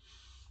rack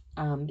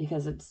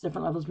because it's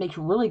different levels. Makes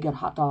really good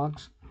hot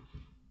dogs.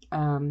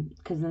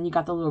 Because then you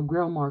got the little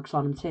grill marks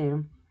on them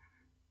too.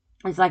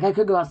 It's like I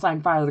could go outside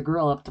and fire the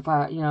grill up to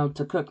fire,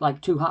 to cook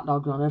like 2 hot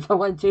dogs on it if I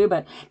wanted to,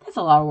 but that's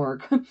a lot of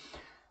work and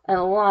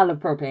a lot of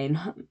propane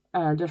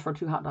just for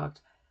 2 hot dogs.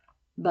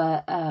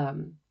 But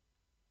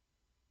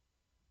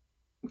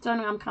so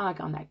anyway, I'm kind of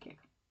like on that kick.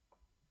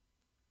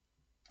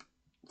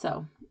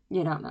 So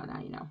you don't know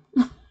now, you know.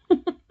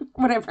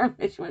 Whatever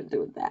information you want to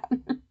do with that.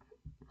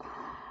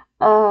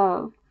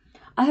 Oh,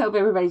 I hope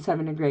everybody's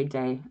having a great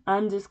day.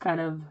 I'm just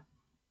kind of,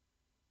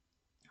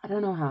 I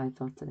don't know how I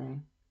felt today.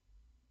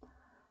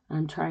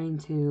 I'm trying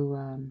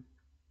to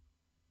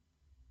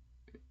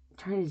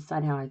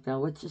decide how I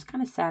feel, which is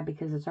kind of sad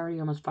because it's already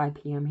almost 5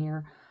 p.m.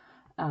 here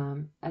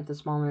at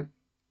this moment.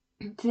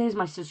 Today's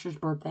my sister's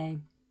birthday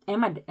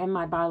and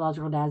my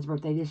biological dad's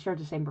birthday. They share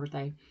the same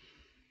birthday.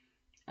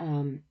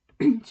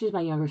 She's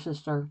my younger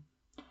sister.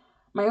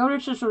 My older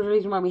sister was the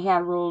reason why we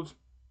had rules.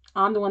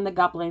 I'm the one that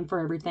got blamed for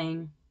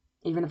everything,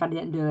 even if I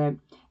didn't do it.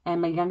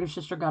 And my younger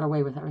sister got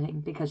away with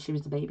everything because she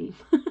was the baby.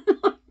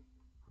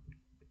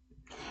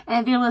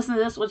 And if you're listening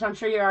to this, which I'm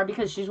sure you are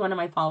because she's one of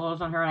my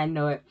followers on her and I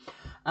know it.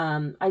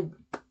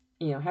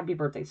 Happy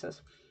birthday,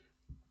 sis.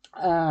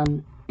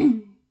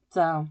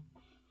 So,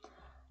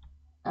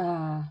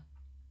 I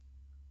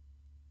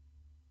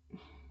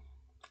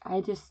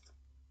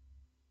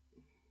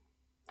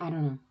don't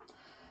know.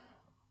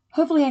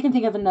 Hopefully I can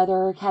think of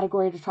another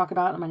category to talk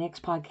about in my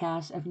next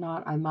podcast. If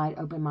not, I might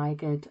open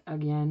mic it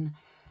again.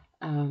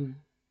 It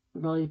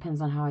really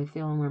depends on how I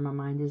feel and where my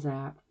mind is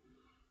at.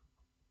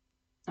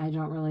 I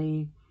don't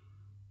really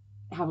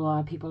have a lot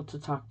of people to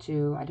talk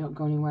to. I don't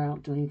go anywhere. I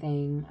don't do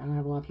anything. I don't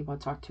have a lot of people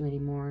to talk to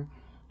anymore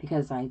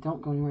because I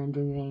don't go anywhere and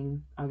do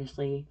anything.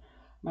 Obviously,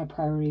 my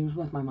priority was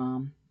with my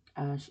mom.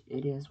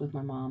 It is with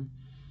my mom.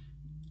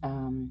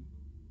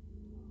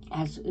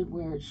 As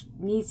where it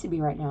needs to be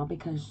right now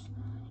because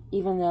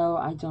even though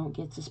I don't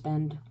get to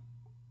spend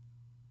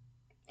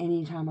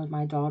any time with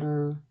my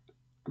daughter,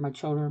 or my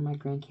children, my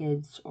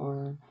grandkids,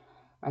 or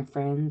my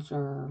friends,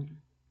 or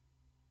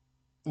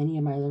any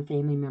of my other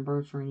family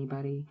members, or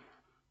anybody,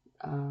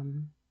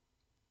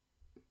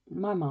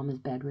 my mom is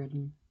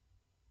bedridden.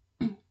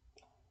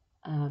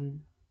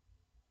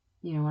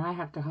 When I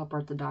have to help her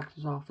at the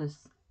doctor's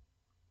office,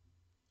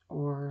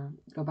 or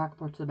go back and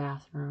forth to the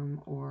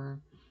bathroom, or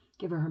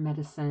give her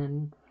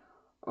medicine,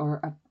 or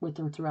up with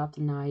her throughout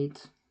the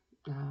night,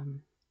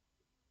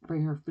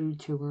 bring her food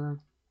to her,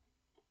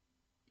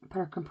 put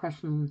her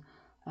compression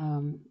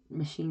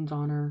machines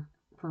on her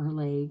for her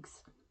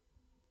legs.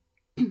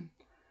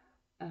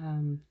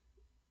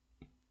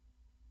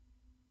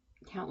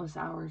 Countless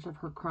hours of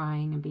her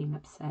crying and being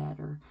upset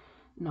or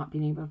not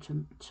being able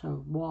to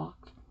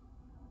walk.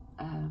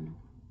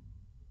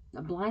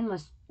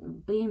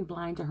 Being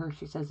blind to her,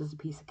 she says, is a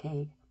piece of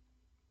cake.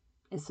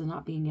 It's the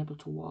not being able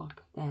to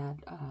walk that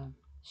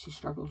she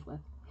struggles with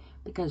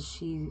because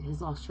she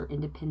has lost her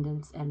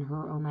independence and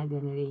her own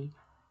identity.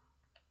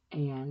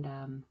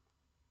 And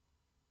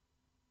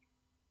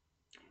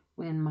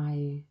when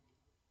my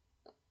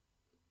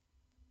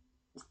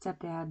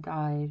stepdad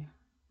died,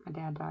 my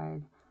dad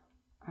died.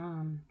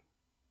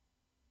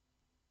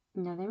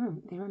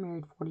 They were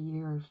married 40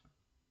 years,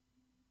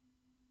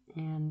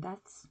 and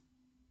that's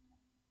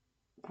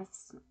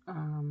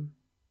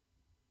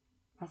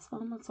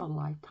almost a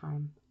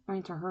lifetime. I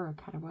mean, to her it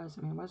kind of was.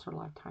 I mean, it was her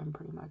lifetime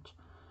pretty much.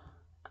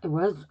 It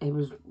was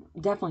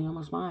definitely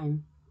almost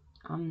mine.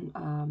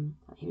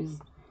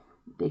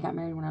 They got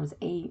married when I was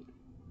 8,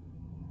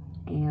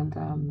 and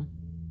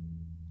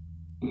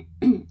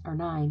or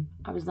 9.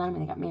 I was 9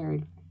 when they got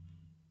married.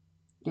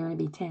 They're gonna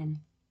be 10.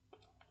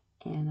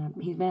 And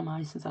he's been in my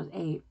life since I was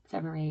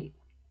 7 or 8.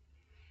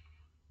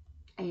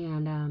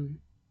 And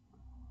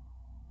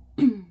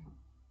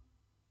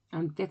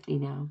I'm 50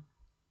 now.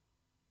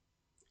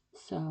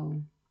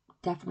 So,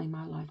 definitely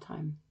my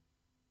lifetime.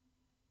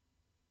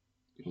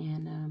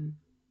 And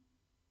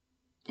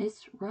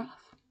it's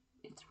rough.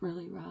 It's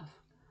really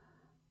rough.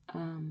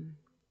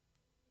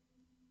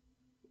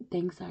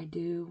 Things I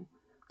do,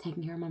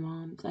 taking care of my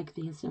mom, like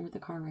the incident with the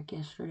car wreck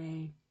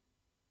yesterday.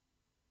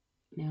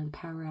 the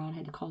power out. I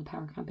had to call the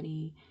power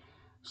company.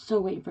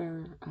 Still waiting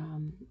for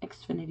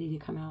Xfinity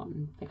to come out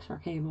and fix our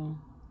cable.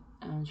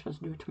 I'm supposed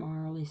to do it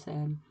tomorrow. They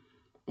said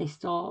they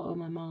still owe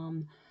my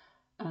mom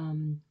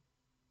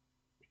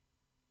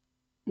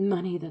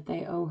money that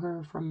they owe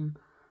her from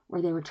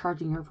where they were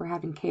charging her for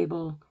having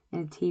cable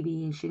and a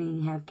TV, and she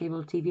didn't have cable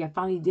or TV. I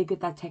finally did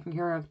get that taken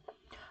care of.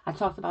 I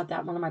talked about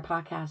that in one of my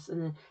podcasts,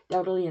 and the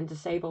elderly and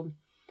disabled.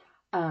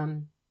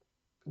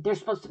 They're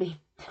supposed to be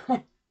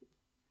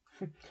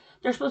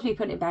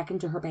putting it back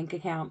into her bank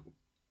account.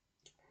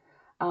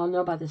 I'll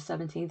know by the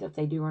 17th if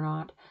they do or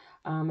not.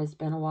 It's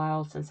been a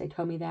while since they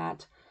told me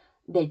that.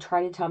 They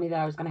tried to tell me that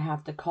I was going to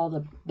have to call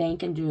the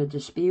bank and do a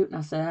dispute. And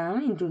I said,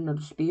 I ain't doing no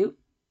dispute.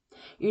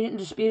 You didn't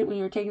dispute it when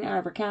you were taking it out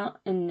of her account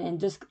and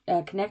just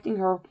connecting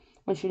her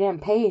when she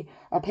didn't pay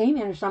a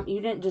payment or something.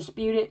 You didn't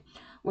dispute it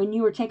when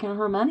you were taking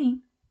her money.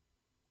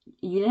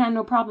 You didn't have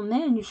no problem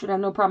then. You should have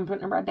no problem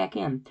putting it right back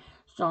in.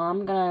 So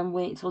I'm going to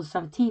wait until the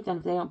 17th. And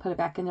if they don't put it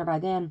back in there by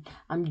then,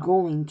 I'm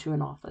going to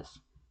an office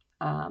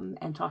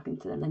and talking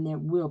to them. And it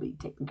will be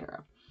taken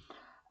care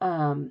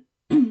of.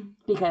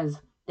 Because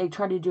they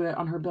tried to do it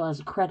on her bill as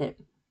a credit.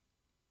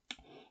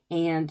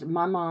 And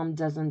my mom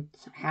doesn't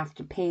have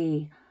to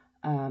pay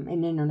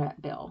an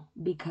internet bill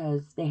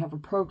because they have a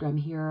program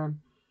here.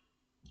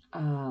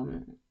 I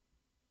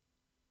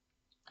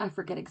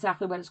forget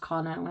exactly what it's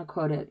called. I don't want to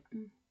quote it.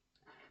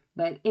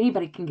 But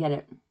anybody can get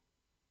it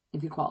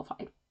if you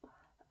qualify.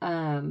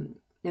 And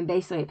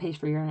basically it pays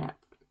for your internet.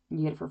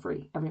 You get it for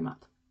free every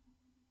month.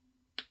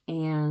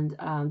 And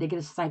they get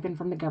a stipend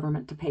from the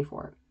government to pay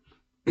for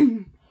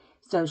it.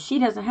 So she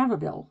doesn't have a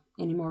bill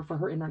anymore for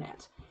her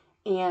internet.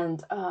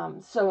 And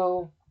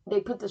so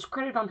they put this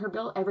credit on her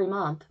bill every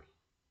month.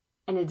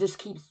 And it just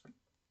keeps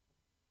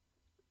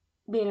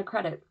being a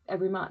credit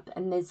every month.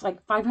 And it's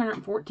like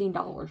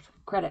 $514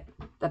 credit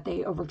that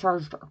they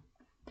overcharged her.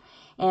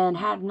 And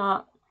had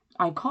not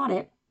I caught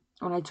it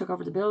when I took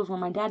over the bills when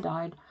my dad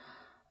died,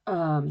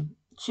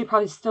 she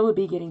probably still would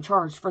be getting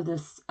charged for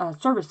this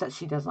service that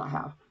she does not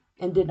have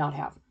and did not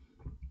have.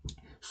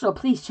 So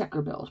please check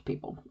your bills,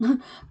 people.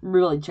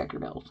 Really check your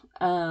bills.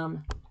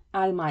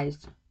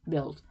 Itemized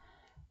bills.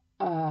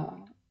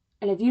 And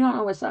if you don't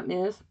know what something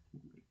is,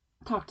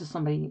 talk to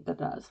somebody that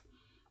does.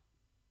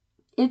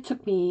 It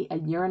took me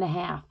 1.5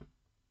 years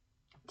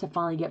to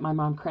finally get my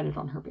mom credit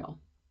on her bill.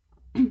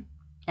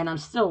 And I'm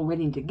still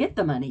waiting to get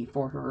the money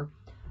for her.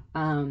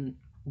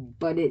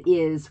 But it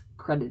is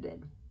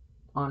credited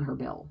on her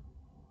bill.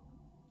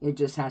 It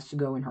just has to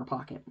go in her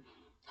pocket.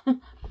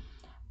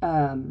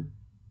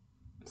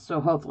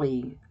 So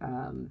hopefully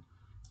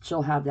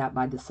she'll have that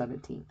by the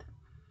 17th.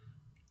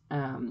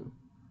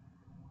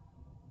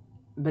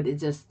 But it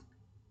just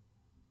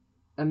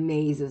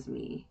amazes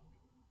me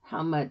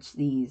how much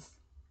these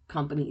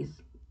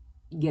companies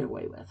get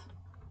away with.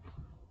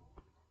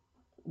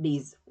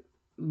 These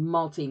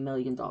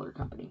multi-million-dollar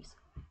companies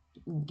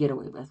get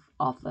away with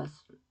off us.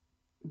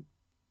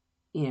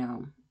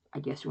 I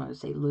guess you want to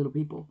say little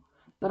people,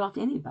 but off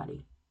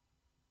anybody.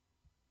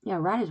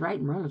 Right is right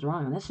and wrong is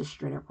wrong, and that's just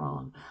straight up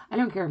wrong. I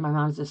don't care if my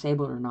mom's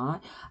disabled or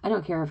not. I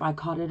don't care if I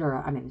caught it or,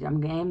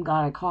 I'm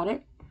glad I caught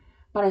it,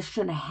 but I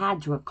shouldn't have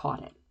had to have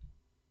caught it.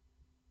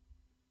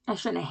 I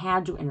shouldn't have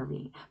had to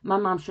intervene. My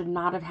mom should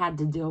not have had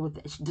to deal with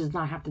it. She does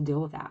not have to deal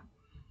with that.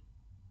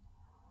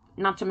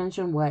 Not to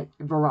mention what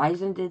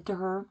Verizon did to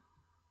her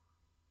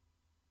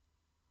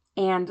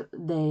and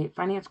the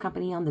finance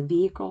company on the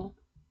vehicle.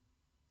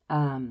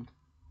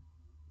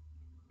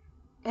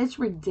 It's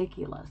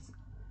ridiculous.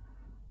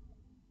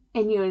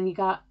 And you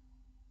got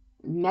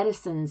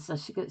medicine, so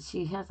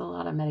she has a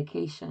lot of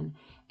medication.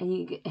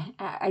 And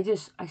I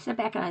sit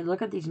back and I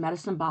look at these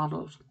medicine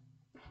bottles.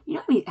 You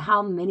know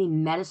how many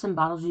medicine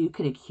bottles you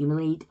could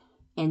accumulate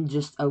in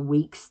just a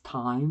week's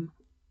time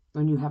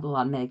when you have a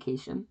lot of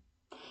medication?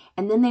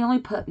 And then they only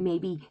put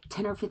maybe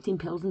 10 or 15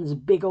 pills in this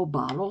big old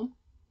bottle.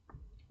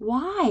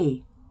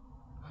 Why?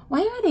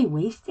 Why are they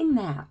wasting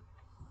that?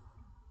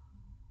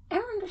 I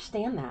don't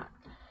understand that.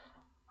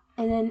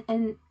 And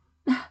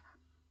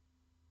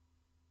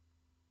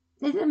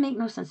it doesn't make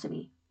no sense to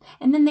me.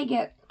 And then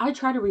I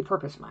try to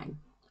repurpose mine.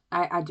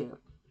 I do.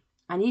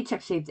 I need to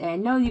check safety. I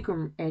know you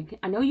can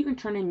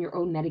turn in your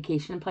own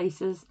medication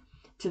places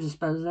to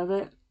dispose of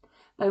it.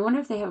 But I wonder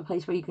if they have a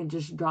place where you can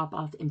just drop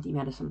off empty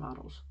medicine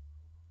bottles.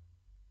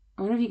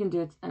 I wonder if you can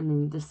do it,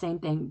 the same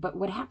thing. But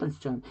what happens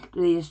to them?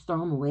 Do they just throw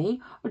them away?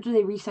 Or do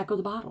they recycle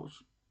the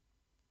bottles?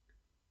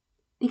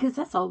 Because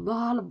that's a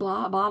lot of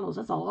bottles.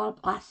 That's a lot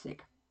of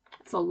plastic.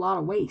 That's a lot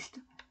of waste.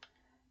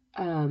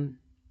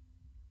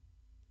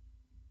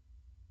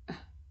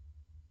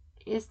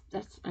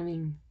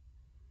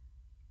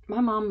 My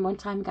mom one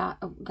time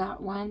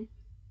got one,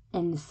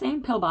 and the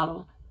same pill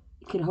bottle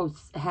could hold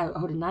a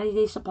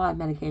 90-day supply of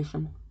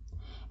medication,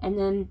 and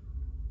then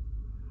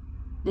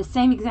the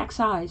same exact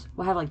size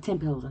will have like 10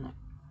 pills in it.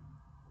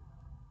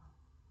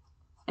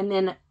 And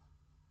then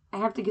I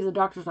have to give the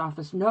doctor's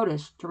office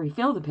notice to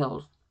refill the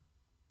pills.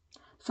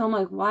 So I'm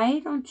like, why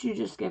don't you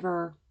just give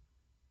her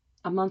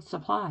a month's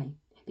supply?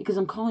 because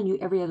I'm calling you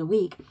every other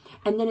week,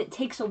 and then it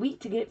takes a week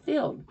to get it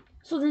filled.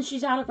 So then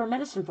she's out of her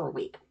medicine for a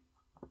week.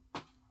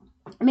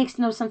 It makes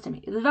no sense to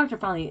me. The doctor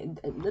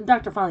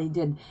finally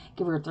did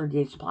give her a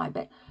 30-day supply,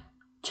 but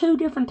 2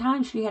 different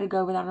times she had to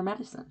go without her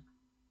medicine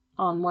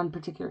on one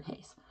particular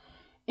case.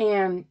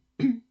 And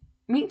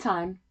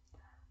meantime,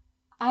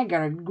 I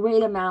got a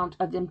great amount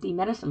of empty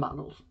medicine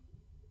bottles.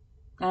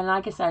 And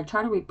like I said, I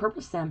try to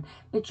repurpose them,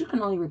 but you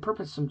can only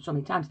repurpose them so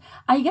many times.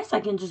 I guess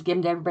I can just give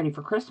them to everybody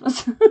for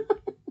Christmas.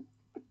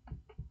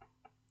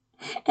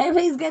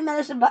 Everybody's getting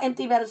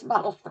empty medicine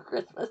bottles for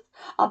Christmas.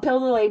 I'll peel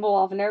the label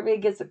off and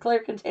everybody gets a clear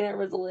container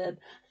with a lid.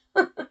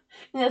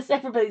 That's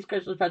everybody's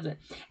Christmas present.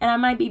 And I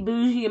might be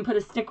bougie and put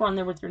a sticker on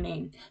there with your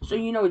name, so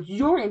you know it's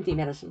your empty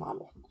medicine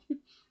bottle.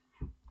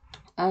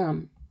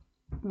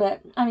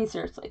 But I mean,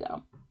 seriously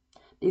though,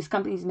 these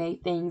companies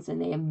make things and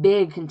they have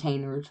big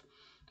containers.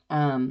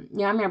 I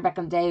remember back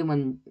in the day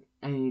when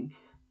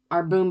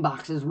our boom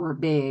boxes were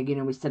big.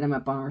 We set them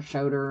up on our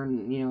shoulder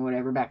and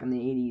whatever back in the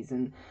 80s,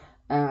 and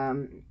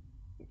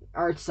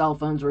our cell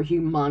phones were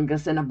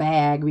humongous in a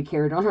bag we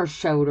carried on our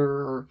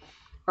shoulder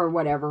or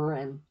whatever,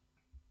 and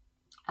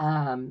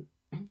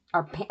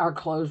our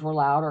clothes were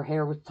loud, our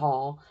hair was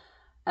tall,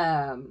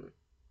 and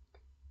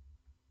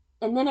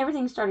then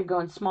everything started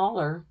going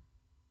smaller,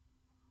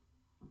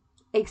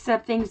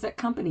 except things that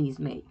companies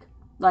make,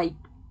 like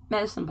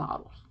medicine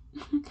bottles.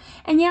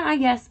 And yeah, I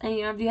guess,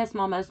 if you have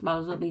small medicine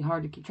bottles, it'll be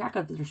hard to keep track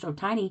of because they're so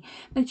tiny.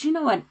 But you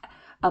know what?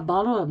 A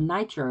bottle of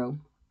nitro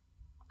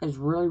is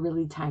really,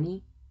 really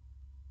tiny,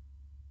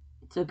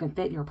 so it can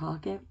fit in your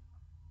pocket.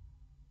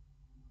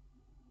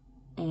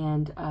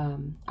 And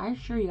I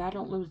assure you, I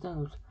don't lose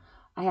those.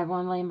 I have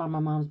one laying by my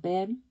mom's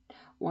bed,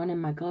 one in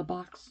my glove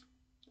box,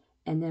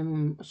 and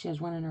then she has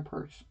one in her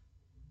purse.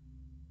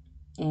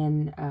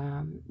 And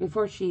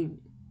before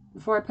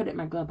I put it in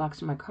my glove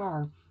box in my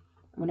car,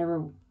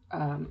 whenever,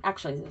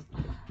 actually,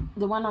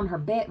 the one on her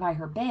bed, by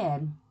her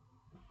bed,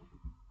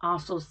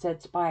 also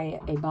sits by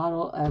a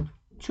bottle of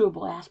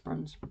chewable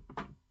aspirins.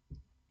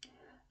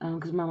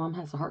 Because my mom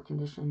has a heart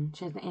condition.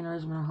 She has an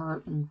aneurysm in her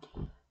heart, and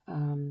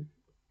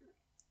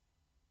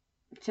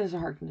she has a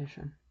heart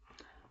condition.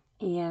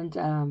 And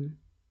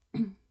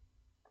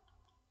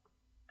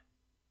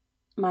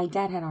my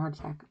dad had a heart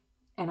attack,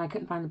 and I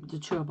couldn't find the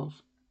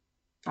chewables.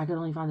 I could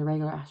only find the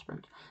regular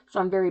aspirins. So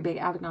I'm very big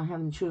advocate on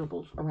having the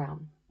chewables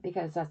around,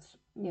 because that's,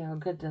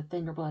 good to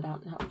thin your blood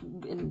out.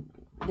 And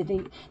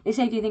they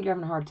say if you think you're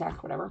having a heart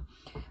attack, whatever.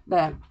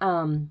 But,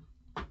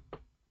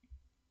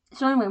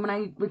 so anyway, when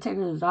I would take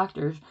her to the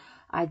doctors,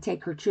 I'd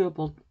take her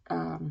chewable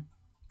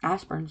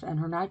aspirins and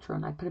her nitro,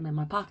 and I'd put them in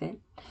my pocket.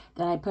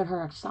 Then I'd put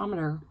her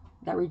oximeter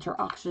that reads her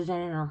oxygen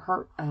and her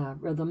heart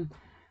rhythm.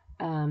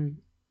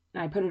 And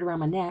I put it around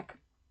my neck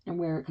and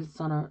wear it because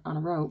it's on a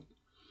rope.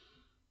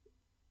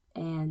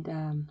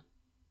 And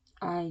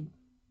I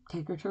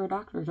take her to her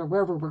doctors or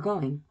wherever we're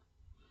going.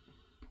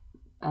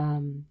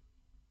 I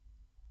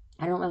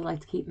don't really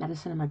like to keep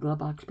medicine in my glove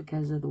box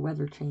because of the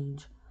weather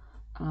change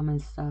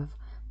and stuff.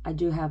 I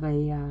do have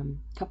a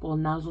couple of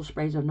nozzle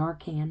sprays of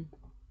Narcan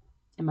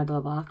in my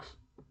glove box.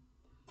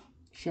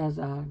 She has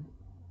a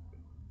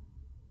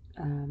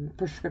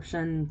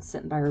prescription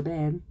sitting by her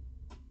bed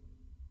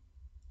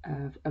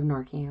of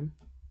Narcan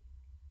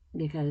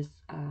because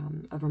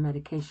of her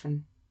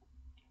medication.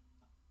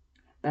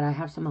 But I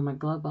have some in my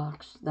glove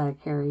box that I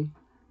carry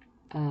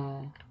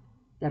that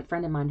a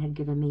friend of mine had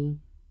given me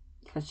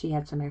because she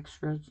had some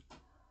extras.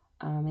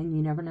 And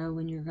you never know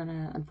when you're going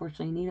to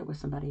unfortunately need it with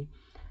somebody.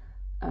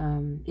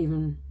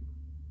 Even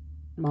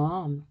my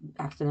mom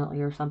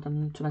accidentally or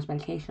something, too much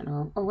medication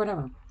or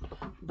whatever.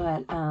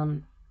 But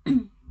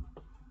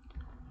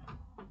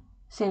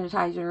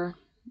sanitizer,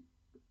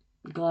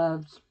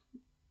 gloves.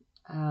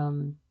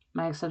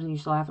 My ex-husband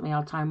used to laugh at me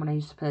all the time when I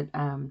used to put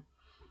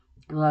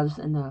gloves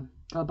in the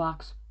glove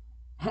box.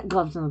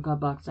 Gloves in the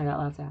glove box, I got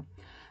laughed at.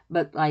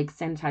 But like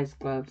sanitized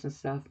gloves and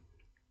stuff.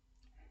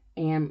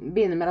 And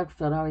being in the medical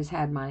field, I always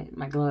had my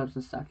gloves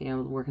and stuff,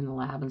 working in the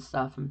lab and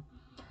stuff. And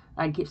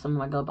I'd keep some in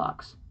my glove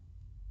box.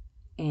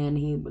 And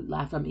he would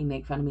laugh at me,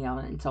 make fun of me on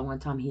it until one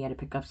time he had to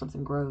pick up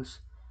something gross.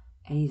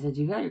 And he said,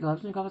 "You got your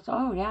gloves in your glove box?"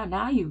 "Oh, yeah,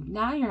 now you're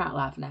not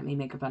laughing at me,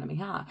 making fun of me,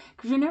 huh?"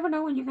 Because you never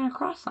know when you're going to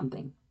cross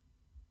something.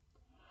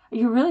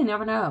 You really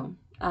never know.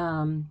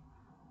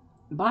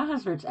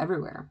 Biohazards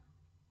everywhere.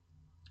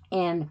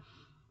 And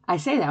I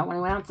say that when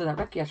I went out to that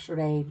wreck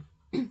yesterday,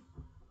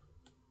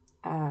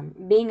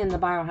 being in the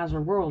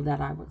biohazard world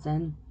that I was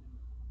in,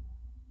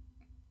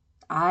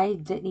 I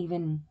didn't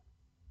even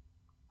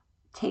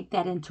take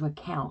that into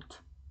account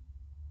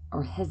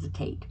or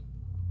hesitate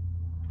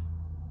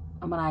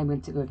when I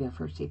went to go get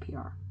first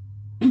CPR.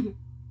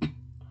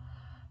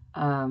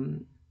 I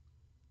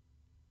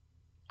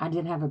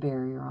didn't have a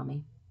barrier on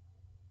me.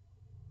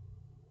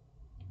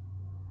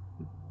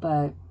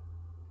 But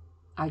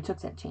I took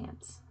that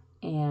chance.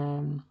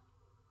 And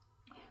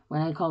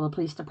when I call the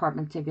police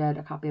department to get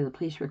a copy of the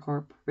police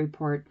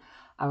report,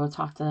 I will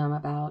talk to them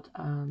about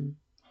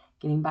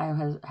getting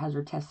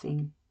biohazard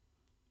testing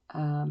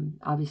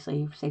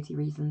obviously for safety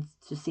reasons,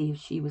 to see if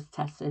she was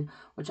tested,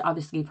 which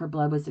obviously if her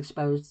blood was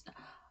exposed,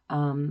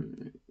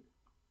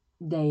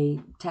 they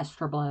test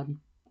her blood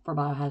for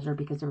biohazard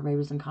because everybody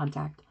was in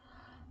contact.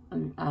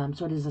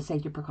 So it is a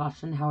safety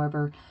precaution.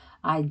 However,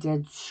 I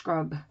did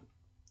scrub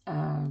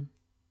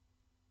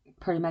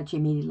pretty much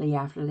immediately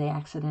after the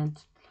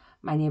accident.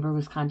 My neighbor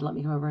was kind to let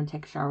me come over and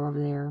take a shower over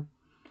there,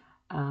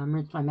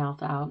 rinse my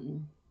mouth out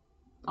and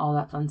all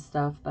that fun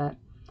stuff. But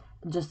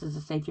just as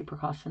a safety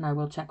precaution, I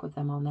will check with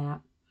them on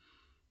that.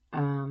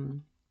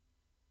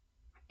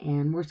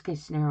 And worst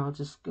case scenario, I'll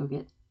just go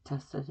get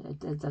tested.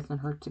 It doesn't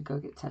hurt to go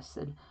get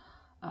tested.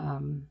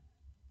 And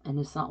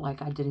it's not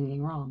like I did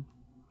anything wrong.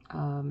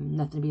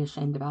 Nothing to be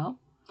ashamed about.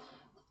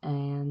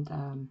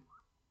 And,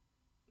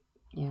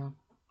 yeah.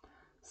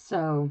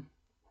 So,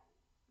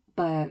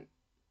 but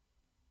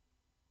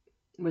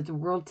with the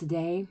world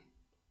today,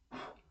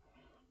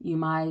 you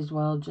might as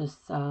well just,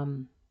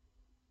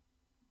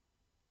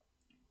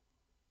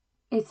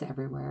 it's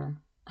everywhere.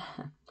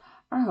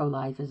 Our whole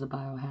life is a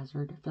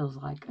biohazard, it feels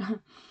like.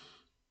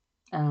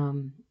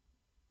 And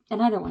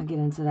I don't want to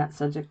get into that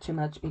subject too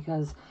much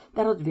because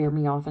that'll veer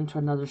me off into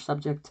another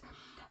subject,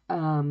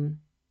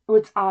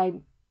 which I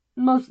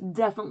most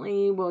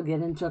definitely will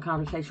get into a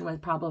conversation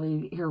with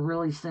probably here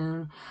really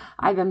soon.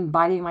 I've been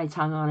biting my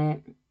tongue on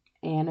it,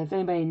 and if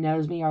anybody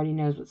knows me, already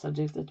knows what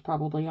subject it's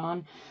probably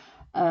on,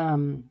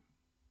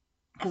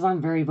 because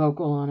I'm very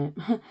vocal on it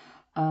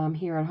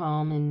here at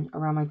home and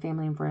around my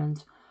family and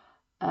friends,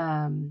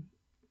 and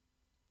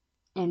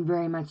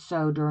very much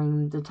so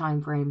during the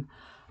time frame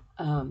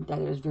that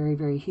it was very,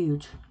 very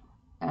huge.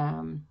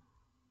 But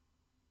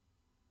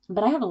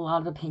I have a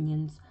lot of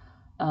opinions,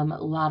 a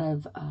lot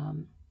of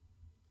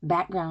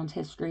background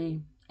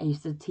history. I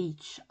used to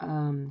teach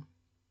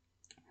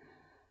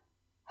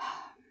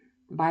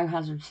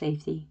biohazard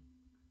safety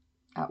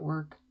at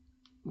work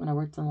when I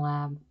worked in the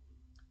lab.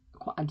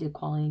 I did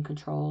quality and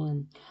control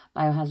and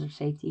biohazard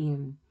safety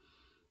and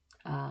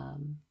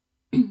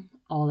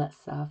all that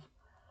stuff.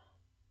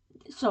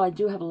 So I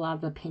do have a lot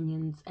of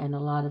opinions and a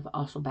lot of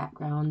also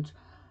background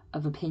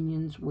of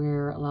opinions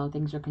where a lot of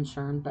things are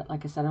concerned. But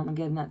like I said, I don't want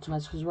to get into that too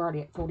much because we're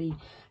already at 40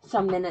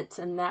 some minutes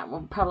and that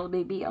will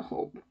probably be a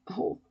whole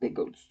big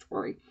old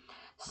story.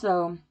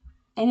 So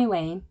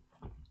anyway,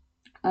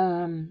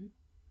 I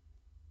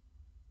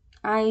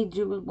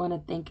do want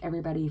to thank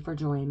everybody for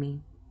joining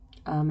me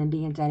and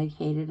being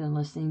dedicated and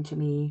listening to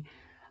me,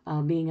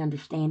 being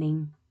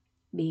understanding,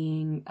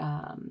 being,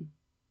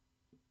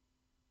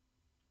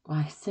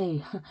 I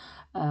say,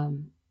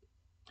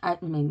 I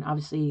mean,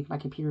 obviously, my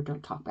computer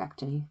don't talk back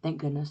to me. Thank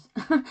goodness.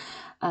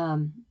 I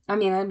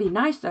mean, it'd be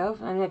nice, though.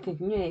 I mean, I can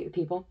communicate with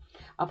people.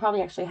 I'll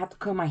probably actually have to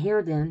comb my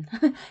hair then.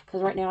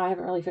 Because right now, I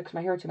haven't really fixed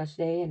my hair too much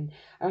today. And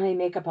I don't have any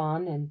makeup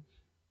on. And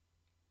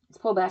it's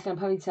pulled back in a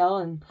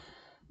ponytail. And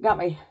got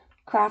my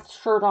craft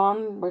shirt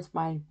on with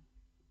my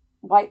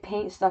white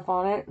paint stuff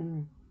on it.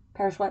 And a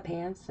pair of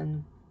sweatpants.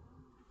 And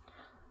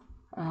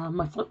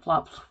my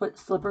flip-flops, foot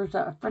slippers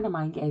that a friend of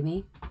mine gave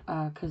me.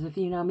 Because if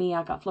you know me,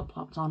 I got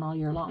flip-flops on all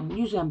year long.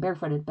 Usually I'm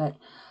barefooted, but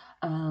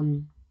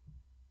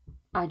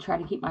I try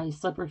to keep my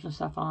slippers and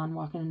stuff on,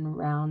 walking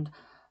around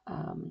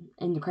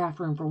in the craft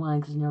room for one,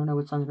 because you never know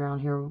what's on the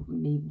ground here,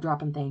 me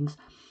dropping things.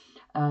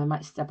 I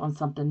might step on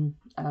something,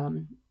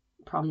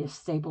 probably a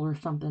staple or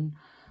something.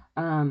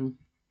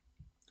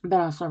 But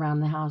also around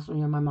the house, you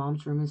know, my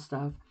mom's room and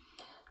stuff.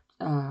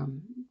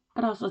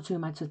 But also, too,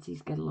 my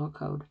tootsies get a little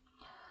cold.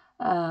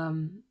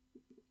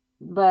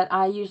 But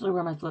I usually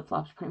wear my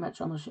flip-flops pretty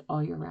much almost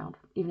all year round,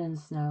 even in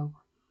the snow.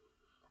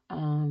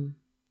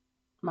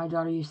 My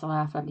daughter used to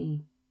laugh at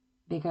me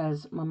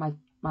because when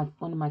one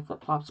of my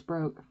flip-flops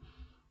broke,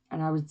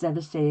 and I was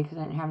devastated because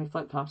I didn't have any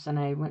flip-flops, and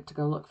I went to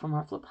go look for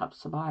more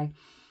flip-flops to buy.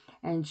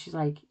 And she's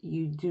like,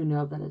 you do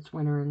know that it's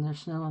winter and there's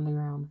snow on the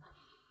ground.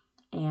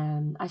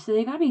 And I said,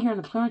 they got to be here in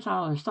the clearance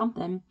aisle or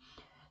something.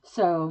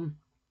 So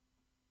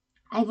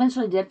I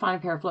eventually did find a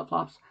pair of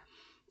flip-flops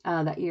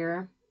that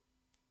year.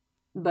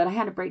 But I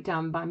had to break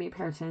down and buy me a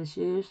pair of tennis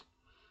shoes.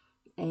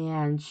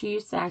 And she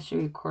used to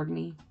actually record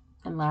me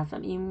and laugh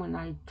at me when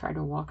I tried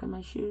to walk in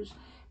my shoes.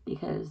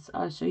 Because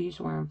I was so used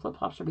to wearing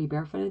flip-flops or be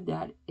barefooted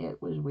that it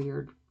was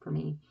weird for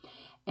me.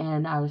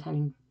 And I was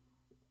having,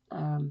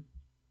 I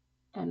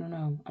don't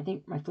know, I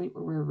think my feet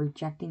were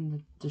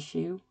rejecting the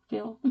shoe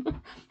feel.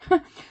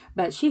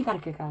 But she got a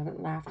kick out of it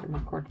and laughed and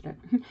recorded it.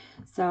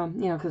 So,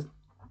 you know, because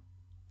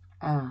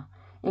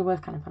it was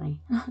kind of funny.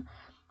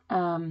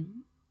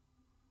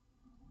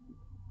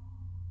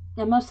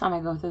 And most of the time I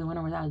go through the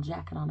winter without a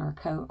jacket on or a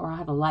coat, or I'll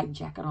have a light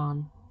jacket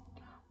on,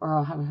 or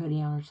I'll have a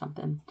hoodie on or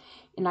something.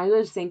 And I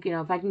always think, you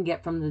know, if I can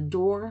get from the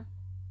door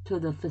to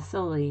the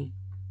facility,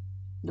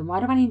 then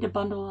why do I need to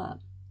bundle up?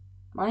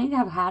 Why do I need to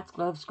have hats,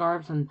 gloves,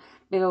 scarves, and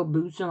big old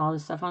boots and all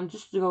this stuff on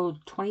just to go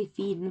 20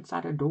 feet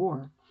inside a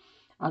door?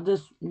 I'll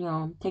just, you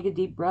know, take a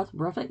deep breath,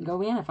 rough it, and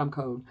go in if I'm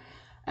cold.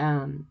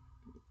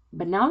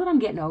 But now that I'm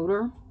getting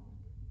older,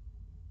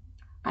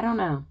 I don't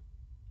know.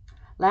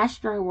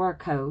 Last year I wore a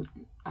coat.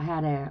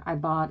 I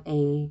bought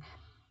it's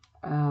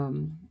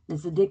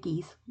a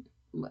Dickies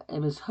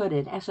it was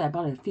hooded. Actually, I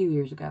bought it a few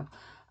years ago.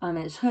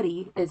 It's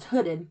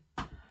hooded,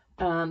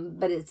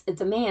 but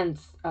it's a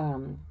man's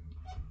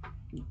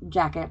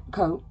jacket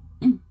coat,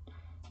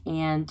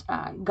 and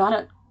got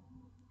it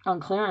on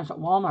clearance at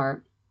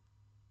Walmart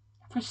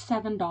for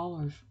 $7.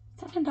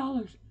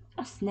 $7.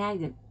 I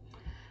snagged it.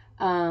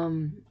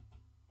 And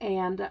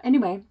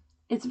anyway,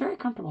 it's very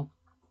comfortable.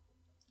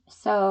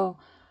 So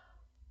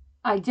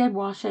I did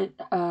wash it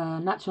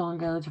not too long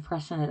ago to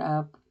freshen it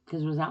up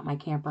because it was out in my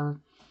camper.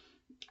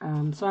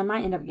 So I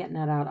might end up getting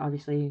that out,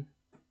 obviously,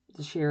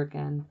 this year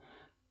again.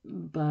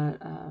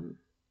 But,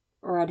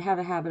 or I'd have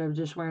a habit of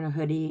just wearing a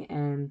hoodie,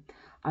 and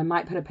I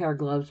might put a pair of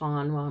gloves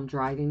on while I'm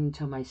driving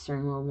until my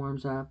steering wheel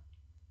warms up.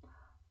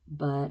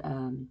 But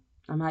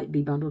I might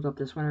be bundled up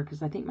this winter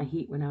because I think my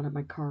heat went out of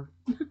my car.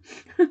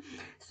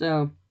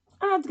 So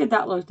I have to get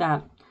that looked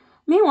at.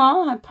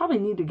 Meanwhile, I probably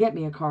need to get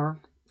me a car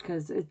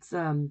because it's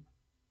a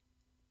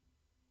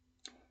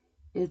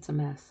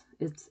mess.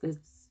 It's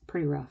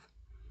pretty rough.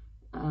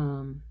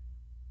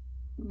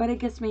 But it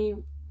gets me,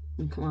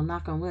 well,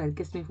 knock on wood, it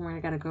gets me from where I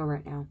gotta go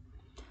right now.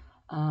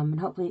 And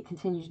hopefully it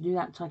continues to do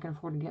that until I can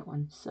afford to get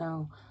one.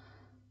 So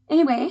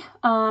anyway,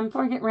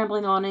 before I get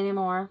rambling on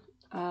anymore,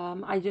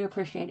 I do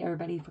appreciate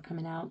everybody for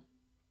coming out.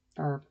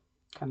 Or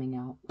coming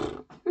out.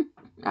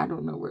 I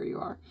don't know where you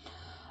are.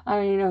 I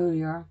don't even know who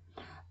you are.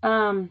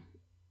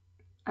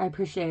 I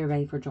appreciate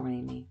everybody for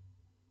joining me.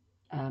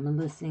 And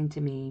listening to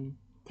me,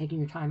 taking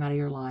your time out of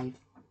your life.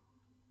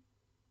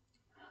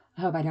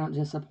 I hope I don't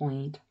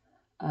disappoint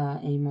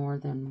any more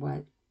than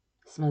what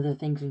some of the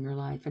things in your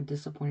life have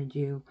disappointed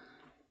you.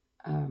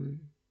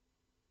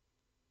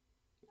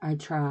 I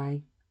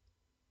try.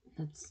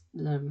 That's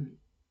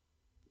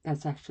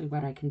actually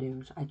what I can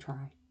do. Is I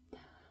try.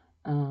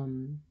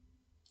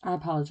 I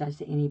apologize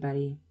to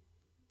anybody.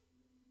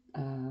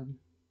 I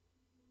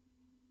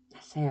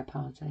say I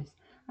apologize.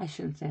 I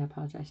shouldn't say I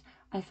apologize.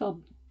 I feel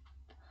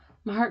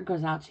my heart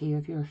goes out to you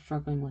if you're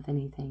struggling with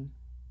anything.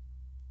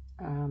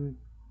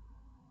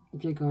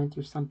 If you're going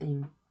through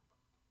something.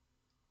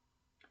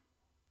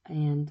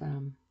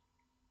 And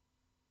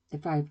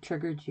if I've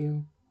triggered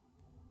you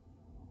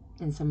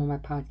in some of my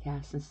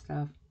podcasts and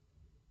stuff,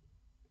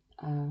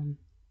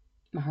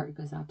 my heart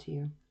goes out to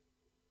you.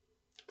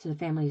 To the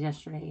families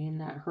yesterday in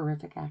that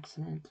horrific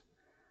accident.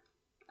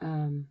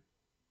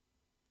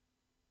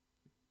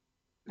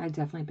 I've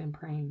definitely been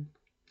praying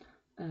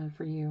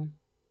for you.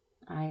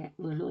 I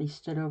literally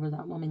stood over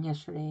that woman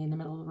yesterday in the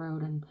middle of the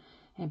road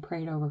and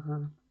prayed over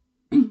her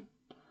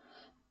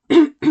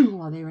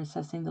while they were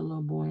assessing the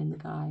little boy and the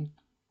guy.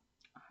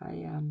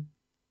 I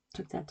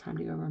took that time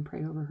to go over and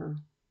pray over her.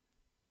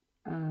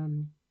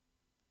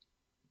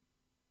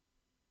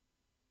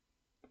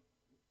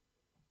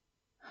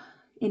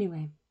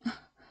 Anyway,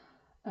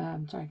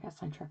 sorry, I got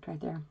sidetracked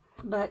right there.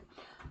 But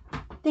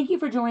thank you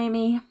for joining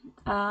me.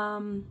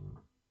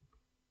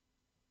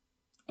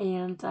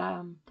 And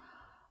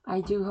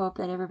I do hope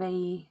that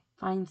everybody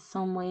finds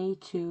some way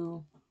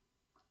to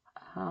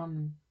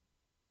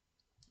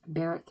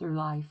bear it through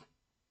life.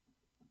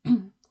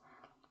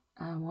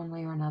 One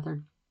way or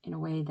another, in a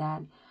way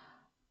that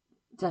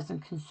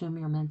doesn't consume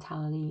your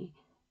mentality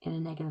in a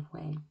negative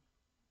way.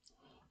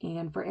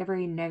 And for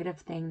every negative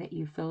thing that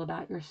you feel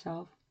about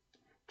yourself,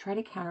 try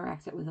to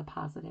counteract it with a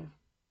positive.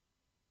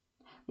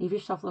 Leave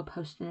yourself little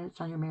post-it notes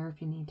on your mirror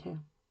if you need to.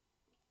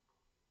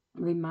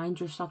 Remind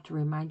yourself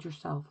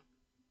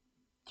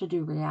to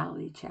do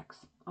reality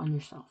checks on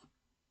yourself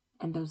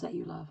and those that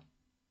you love.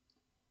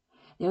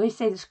 They always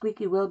say the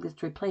squeaky wheel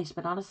gets replaced,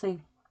 but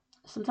honestly,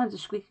 sometimes the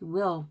squeaky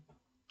wheel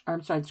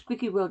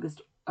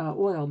gets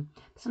oiled.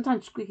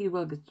 Sometimes the squeaky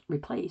wheel gets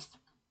replaced.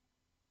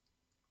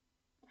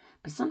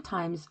 But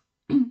sometimes,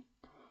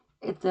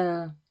 if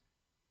the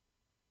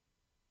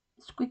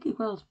squeaky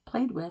wheel is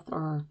played with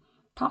or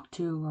talked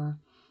to or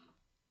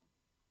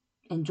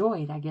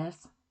enjoyed, I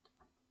guess,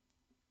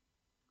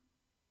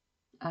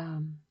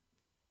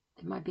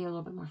 it might be a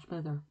little bit more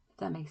smoother, if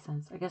that makes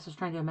sense. I guess I was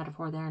trying to do a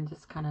metaphor there and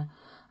just kind of,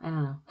 I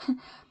don't know.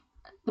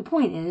 The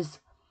point is,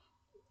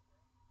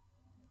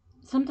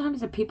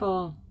 sometimes the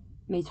people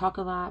may talk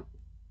a lot,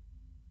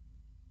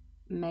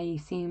 may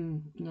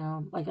seem,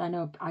 like I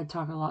know I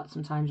talk a lot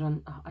sometimes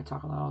when I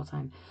talk a lot all the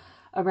time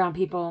around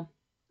people.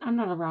 I'm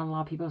not around a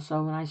lot of people,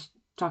 so when I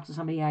talk to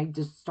somebody, I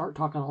just start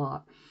talking a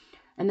lot.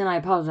 And then I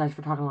apologize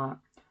for talking a lot.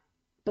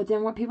 But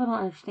then what people don't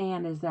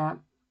understand is that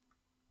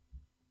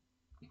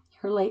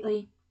here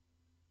lately,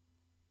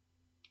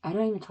 I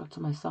don't even talk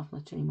to myself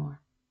much anymore.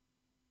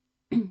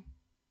 At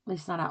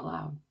least not out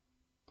loud.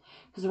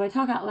 Because if I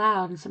talk out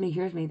loud and somebody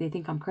hears me, they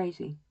think I'm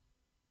crazy.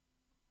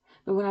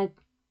 But when I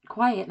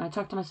quiet and I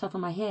talk to myself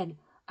in my head,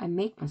 I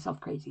make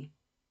myself crazy.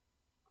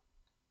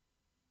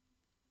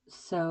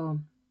 So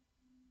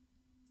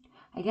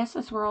I guess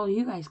that's where all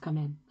you guys come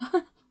in.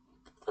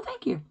 So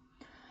thank you.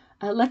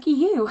 Lucky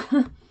you.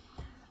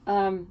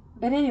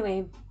 But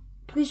anyway,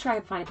 please try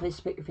to find a place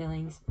to put your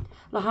feelings.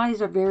 The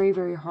holidays are very,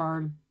 very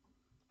hard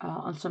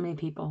on so many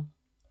people.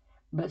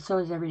 But so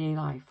is everyday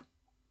life.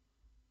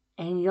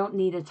 And you don't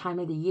need a time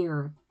of the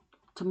year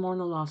to mourn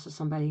the loss of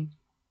somebody.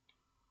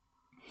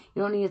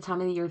 You don't need a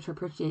time of the year to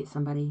appreciate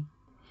somebody.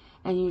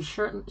 And you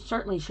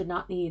certainly should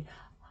not need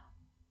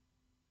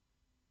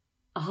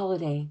a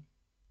holiday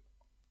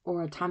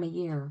or a time of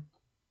year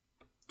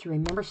to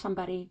remember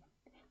somebody,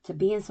 to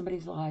be in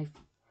somebody's life,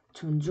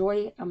 to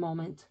enjoy a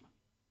moment,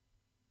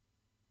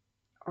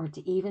 or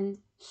to even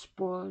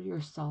spoil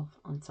yourself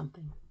on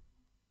something.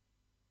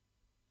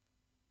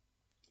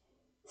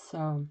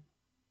 So,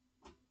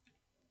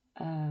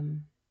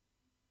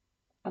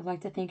 I'd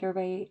like to thank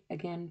everybody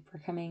again for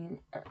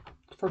coming,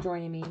 for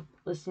joining me,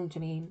 listening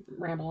to me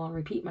ramble on,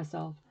 repeat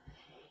myself.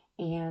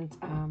 And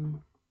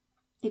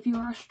if you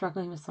are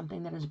struggling with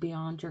something that is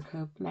beyond your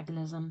cope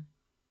mechanism,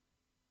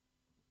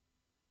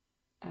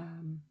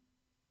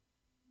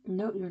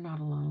 note you're not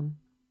alone.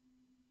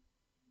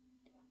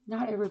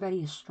 Not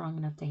everybody is strong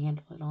enough to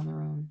handle it on their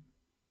own.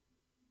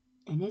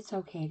 And it's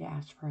okay to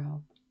ask for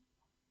help.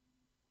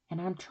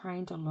 And I'm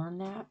trying to learn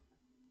that.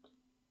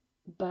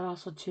 But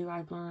also, too,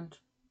 I've learned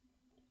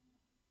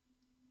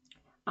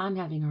I'm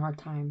having a hard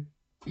time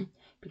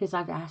because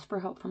I've asked for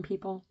help from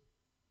people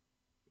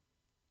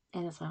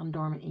and it's on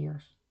dormant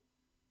ears.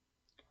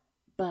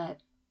 Or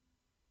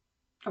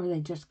they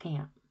just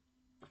can't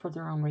for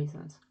their own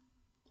reasons.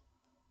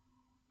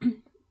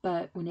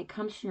 But when it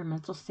comes to your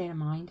mental state of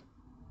mind,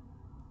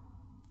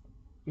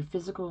 your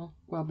physical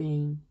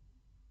well-being,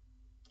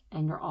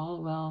 and your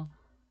all-well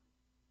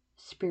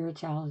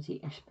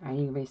spirituality, I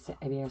need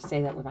to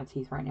say that with my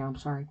teeth right now, I'm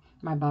sorry.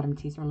 My bottom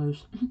teeth are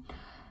loose.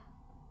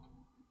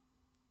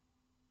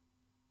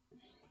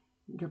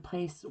 You're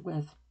placed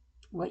with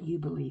what you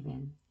believe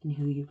in and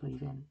who you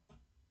believe in.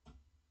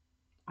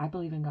 I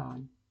believe in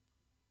God.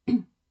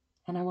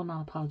 And I will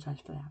not apologize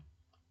for that.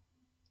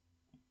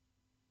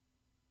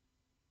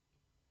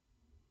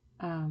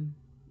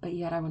 But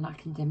yet I will not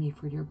condemn you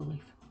for your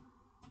belief.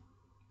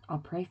 I'll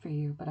pray for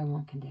you, but I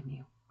won't condemn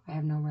you. I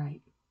have no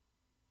right.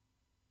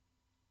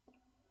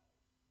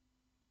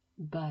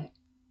 But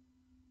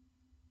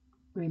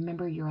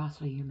remember, you're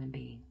also a human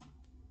being.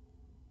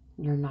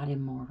 You're not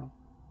immortal.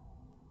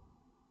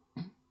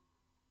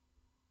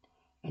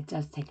 It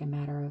does take a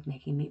matter of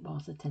making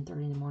meatballs at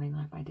 10:30 in the morning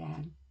like my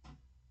dad,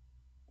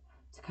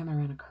 to come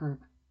around a curb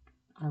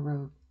on a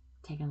road,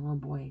 taking a little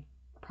boy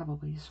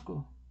probably to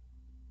school.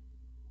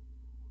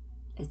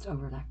 It's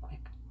over that quick.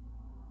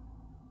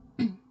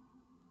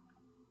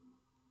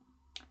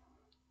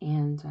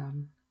 And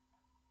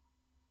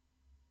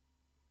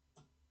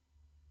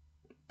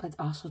but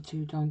also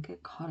too, don't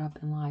get caught up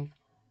in life.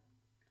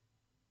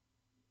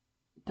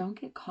 Don't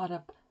get caught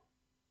up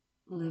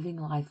living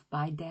life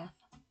by death,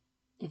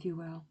 if you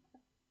will,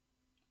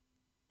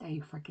 that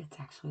you forget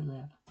to actually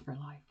live your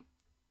life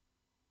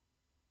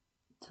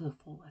to the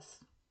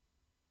fullest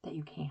that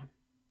you can.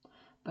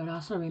 But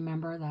also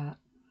remember that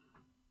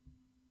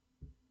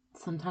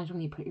sometimes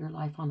when you put your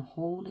life on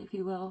hold, if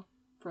you will,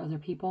 for other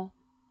people,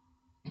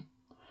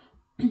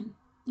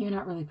 you're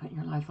not really putting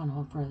your life on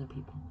hold for other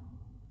people.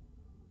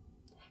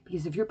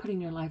 Because if you're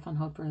putting your life on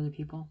hold for other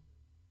people,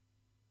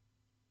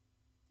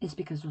 it's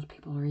because those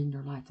people are in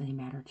your life and they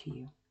matter to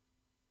you.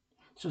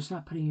 So it's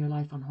not putting your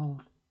life on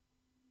hold.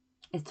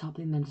 It's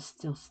helping them to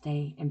still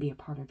stay and be a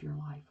part of your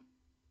life.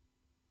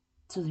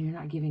 So that you're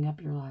not giving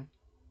up your life.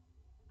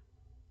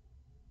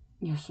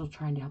 You're still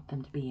trying to help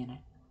them to be in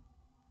it.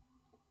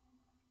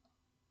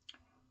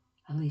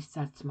 At least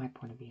that's my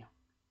point of view.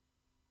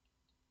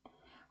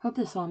 Hope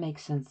this all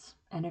makes sense.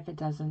 And if it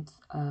doesn't,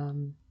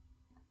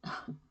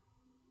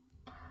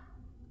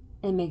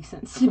 it makes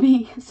sense to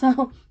me.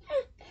 So,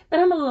 but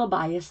I'm a little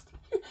biased.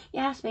 You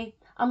ask me,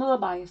 I'm a little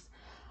biased.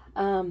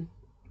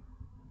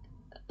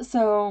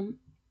 So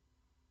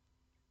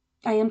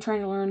I am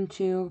trying to learn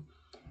to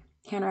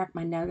counteract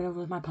my negative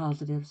with my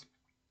positives,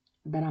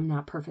 but I'm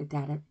not perfect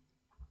at it.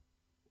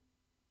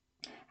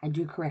 I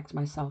do correct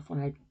myself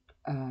when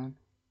I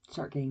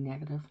start getting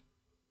negative.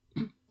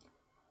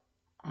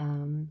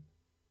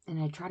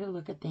 And I try to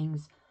look at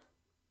things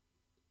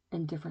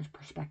in different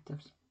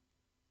perspectives.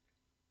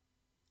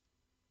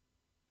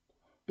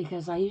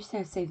 Because I used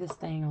to say this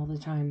thing all the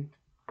time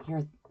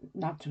here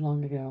not too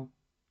long ago.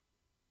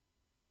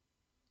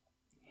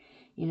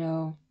 You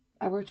know,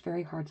 I worked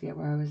very hard to get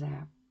where I was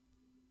at.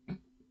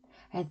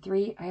 I have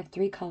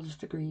three college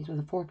degrees with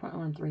a 4.1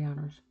 and 3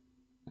 honors.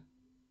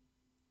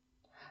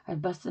 I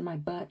busted my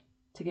butt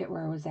to get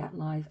where I was at in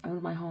life. I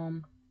owned my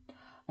home.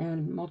 I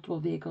owned multiple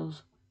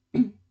vehicles.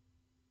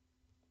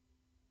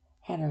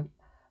 Had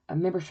a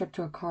membership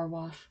to a car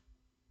wash.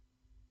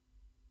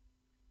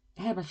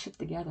 I had my shit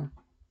together.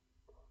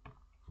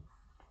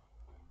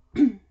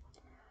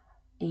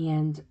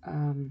 And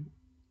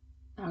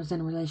I was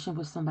in a relationship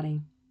with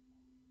somebody.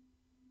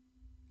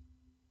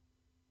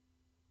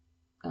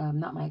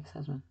 Not my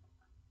ex-husband.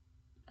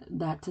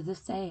 That to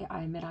this day,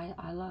 I admit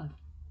I love.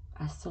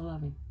 I still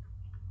love him.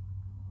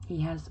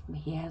 He has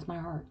my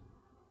heart.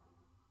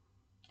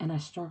 And I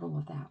struggle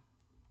with that.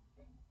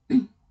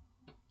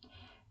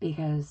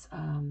 Because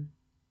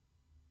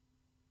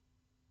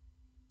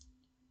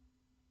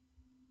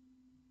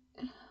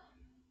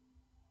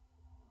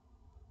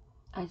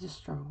I just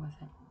struggle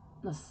with it.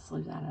 Let's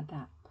leave that at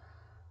that.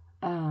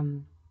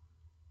 And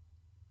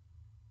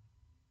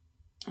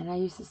I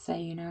used to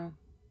say, you know,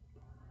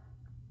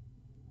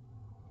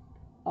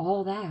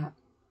 all that.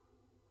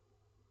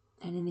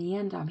 And in the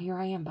end, here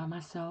I am by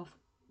myself.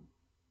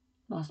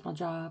 Lost my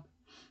job,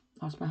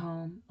 lost my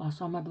home,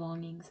 lost all my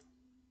belongings.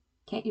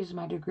 Can't use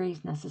my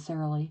degrees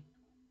necessarily.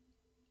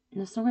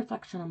 And it's no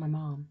reflection on my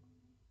mom.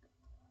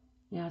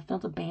 You know, I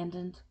felt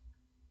abandoned.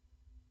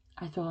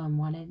 I feel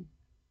unwanted.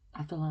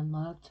 I feel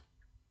unloved.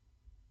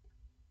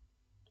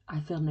 I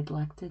feel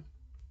neglected.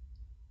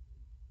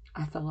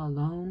 I feel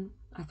alone.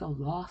 I feel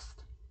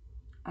lost.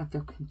 I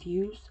feel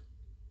confused.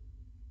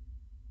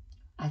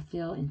 I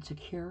feel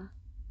insecure.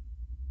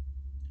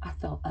 I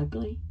feel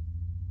ugly.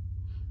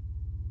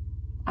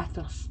 I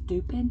feel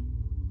stupid.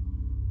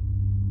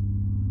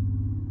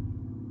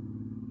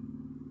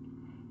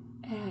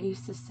 And I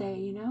used to say,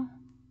 you know,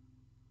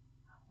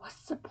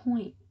 what's the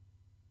point?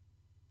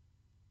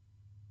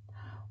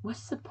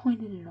 What's the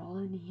point in it all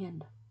in the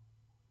end?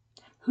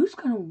 Who's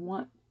going to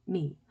want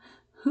me?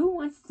 Who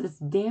wants this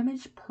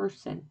damaged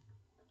person?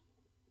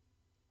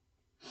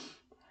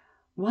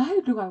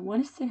 Why do I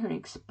want to sit here and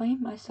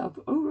explain myself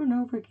over and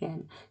over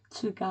again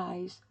to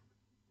guys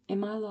in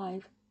my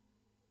life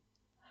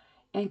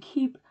and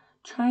keep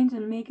trying to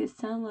make it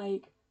sound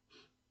like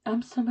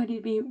I'm somebody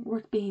to be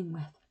worth being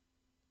with?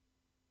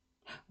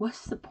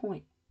 What's the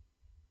point?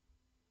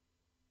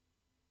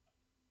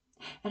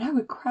 And I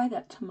would cry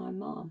that to my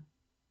mom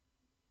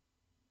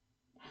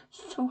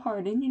so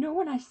hard. And you know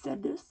when I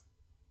said this?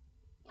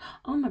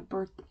 On my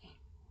birthday.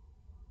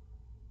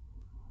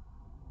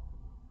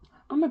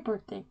 On my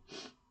birthday.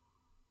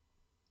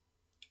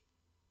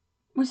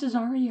 Which is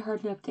already a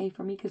hard enough day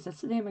for me because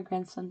that's the day my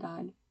grandson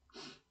died.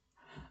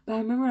 But I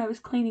remember I was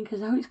cleaning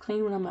because I always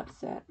clean when I'm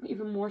upset.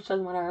 Even more so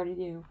than what I already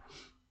do.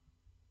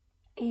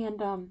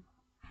 And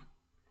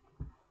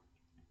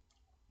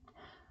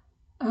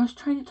I was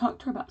trying to talk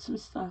to her about some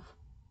stuff.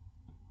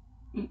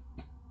 And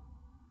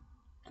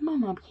my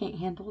mom can't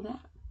handle that.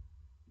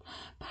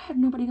 But I have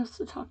nobody else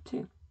to talk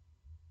to.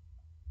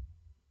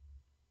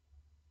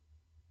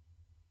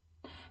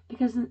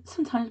 Because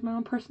sometimes my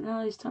own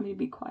personalities tell me to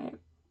be quiet.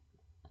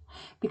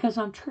 Because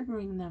I'm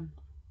triggering them.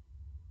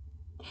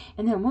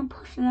 And then one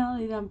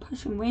personality that I'm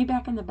pushing way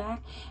back in the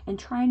back and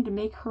trying to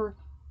make her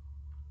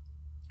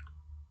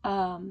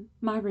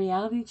my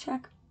reality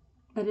check,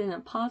 but in a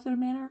positive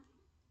manner.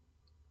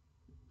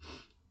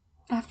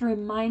 I have to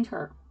remind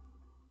her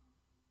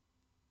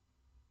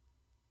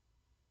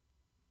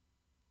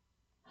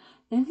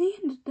in the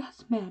end, it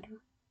does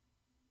matter.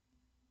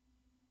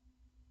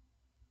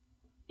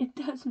 It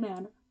does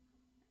matter.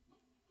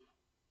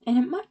 And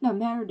it might not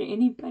matter to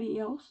anybody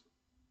else,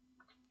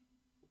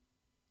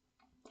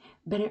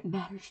 but it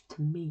matters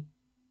to me.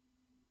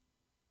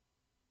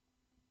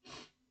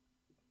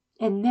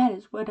 And that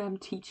is what I'm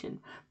teaching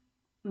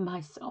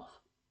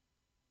myself.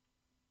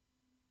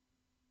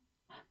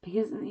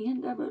 Because in the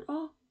end of it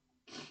all,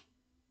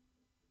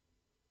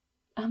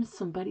 I'm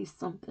somebody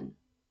something.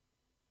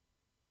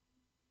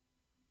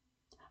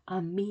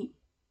 I'm me.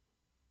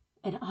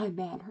 And I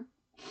matter.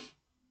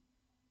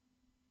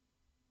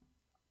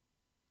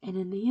 And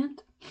in the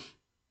end,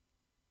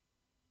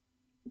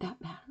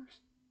 that matters.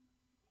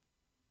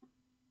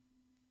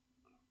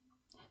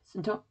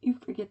 So don't you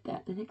forget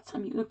that the next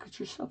time you look at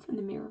yourself in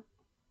the mirror.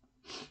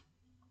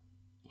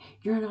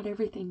 You're not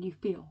everything you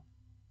feel.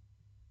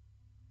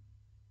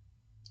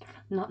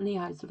 Not in the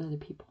eyes of other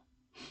people.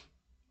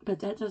 But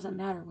that doesn't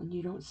matter when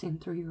you don't see them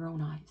through your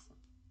own eyes.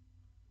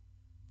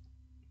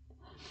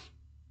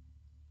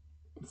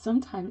 And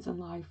sometimes in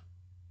life,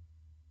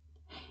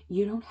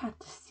 you don't have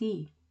to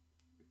see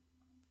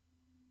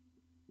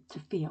to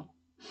feel.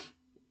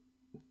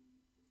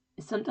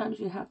 Sometimes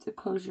you have to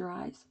close your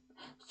eyes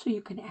so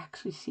you can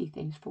actually see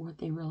things for what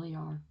they really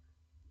are.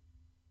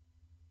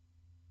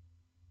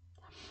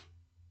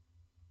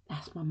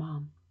 Ask my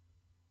mom.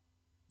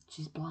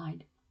 She's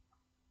blind.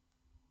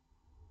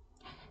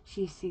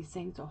 She sees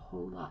things a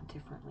whole lot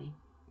differently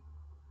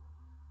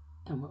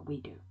than what we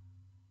do.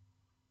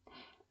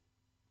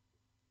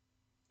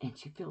 And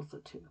she feels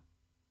it too.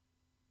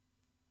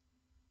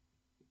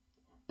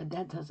 But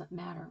that doesn't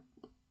matter.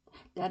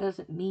 That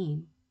doesn't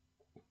mean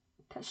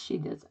that she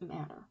doesn't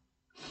matter.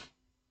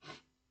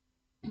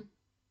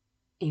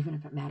 Even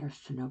if it matters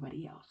to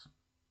nobody else.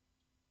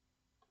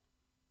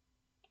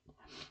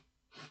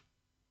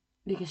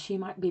 Because she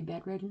might be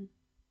bedridden,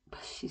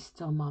 but she's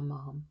still my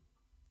mom.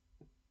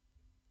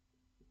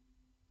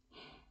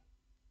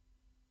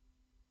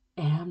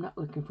 And I'm not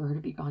looking for her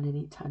to be gone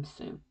anytime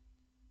soon.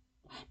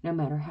 No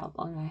matter how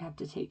long I have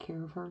to take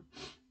care of her,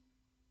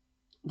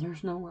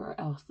 there's nowhere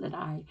else that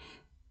I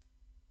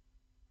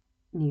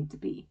need to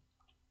be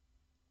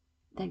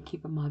than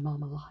keeping my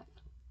mom alive.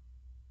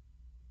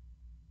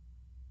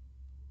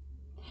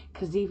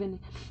 Because even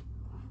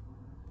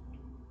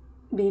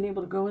being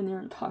able to go in there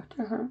and talk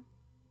to her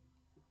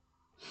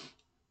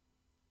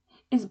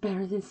is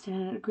better than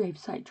standing at a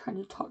gravesite trying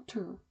to talk to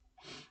her.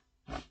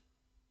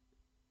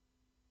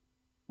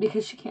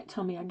 Because she can't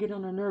tell me I get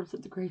on her nerves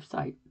at the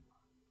gravesite.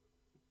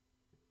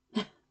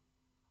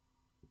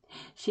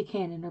 she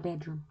can in her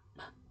bedroom.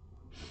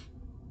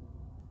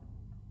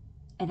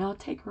 And I'll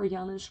take her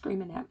yelling and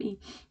screaming at me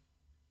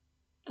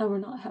over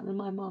not having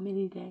my mom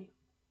any day.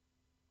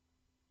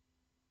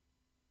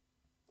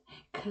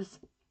 Because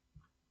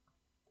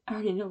I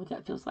already know what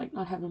that feels like,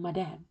 not having my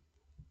dad.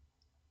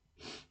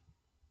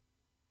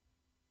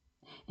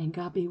 And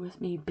God be with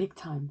me big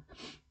time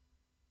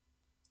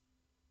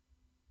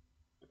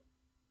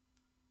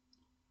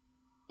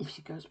if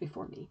she goes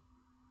before me.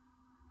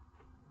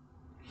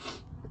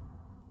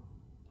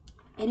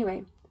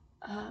 Anyway,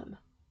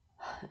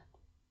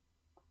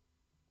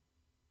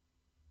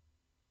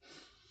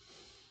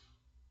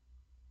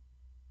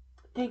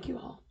 thank you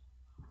all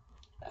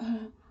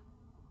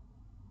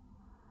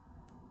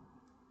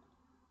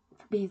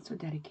for being so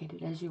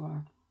dedicated as you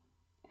are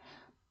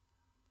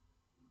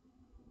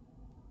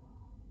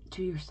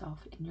to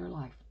yourself in your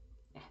life.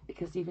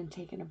 Because even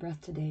taking a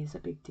breath today is a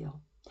big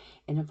deal.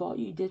 And if all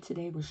you did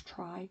today was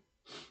try,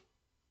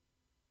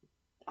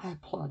 I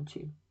applaud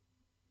you.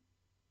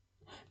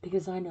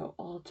 Because I know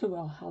all too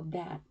well how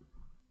that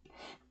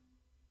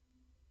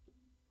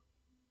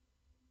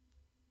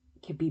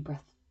can be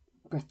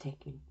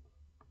breathtaking.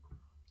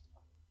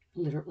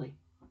 Literally.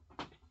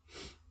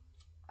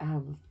 I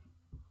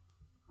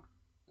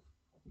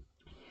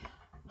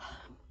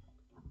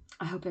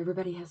hope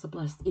everybody has a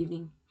blessed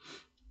evening.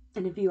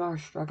 And if you are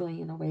struggling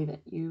in a way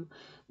that you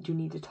do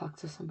need to talk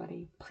to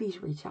somebody,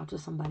 please reach out to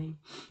somebody.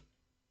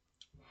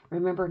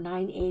 Remember,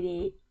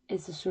 988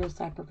 is the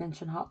suicide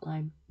prevention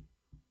hotline.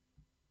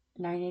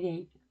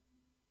 988.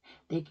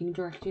 They can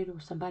direct you to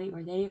somebody,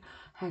 or they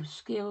have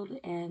skilled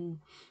and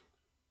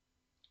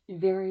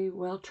very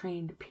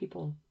well-trained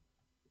people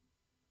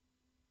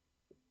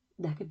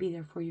that could be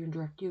there for you and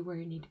direct you where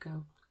you need to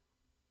go.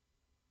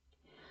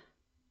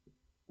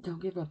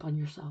 Don't give up on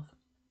yourself.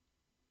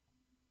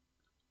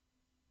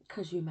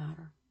 Because you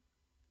matter.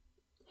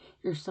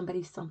 You're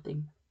somebody's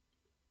something.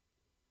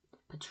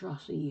 But you're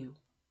also you.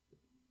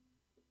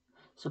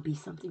 So be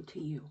something to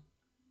you.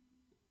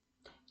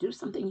 Do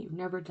something you've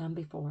never done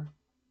before.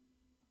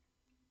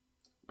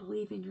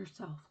 Believe in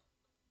yourself.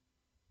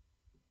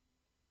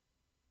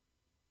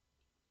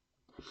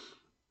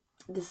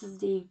 This is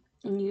Dee,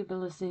 and you've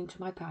been listening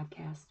to my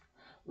podcast,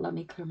 Let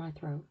Me Clear My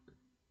Throat.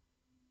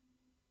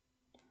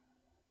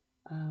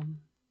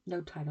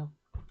 No title,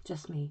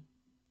 just me.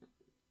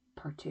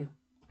 Part 2.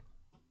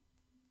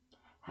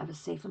 Have a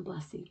safe and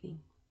blessed evening.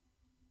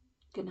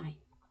 Good night.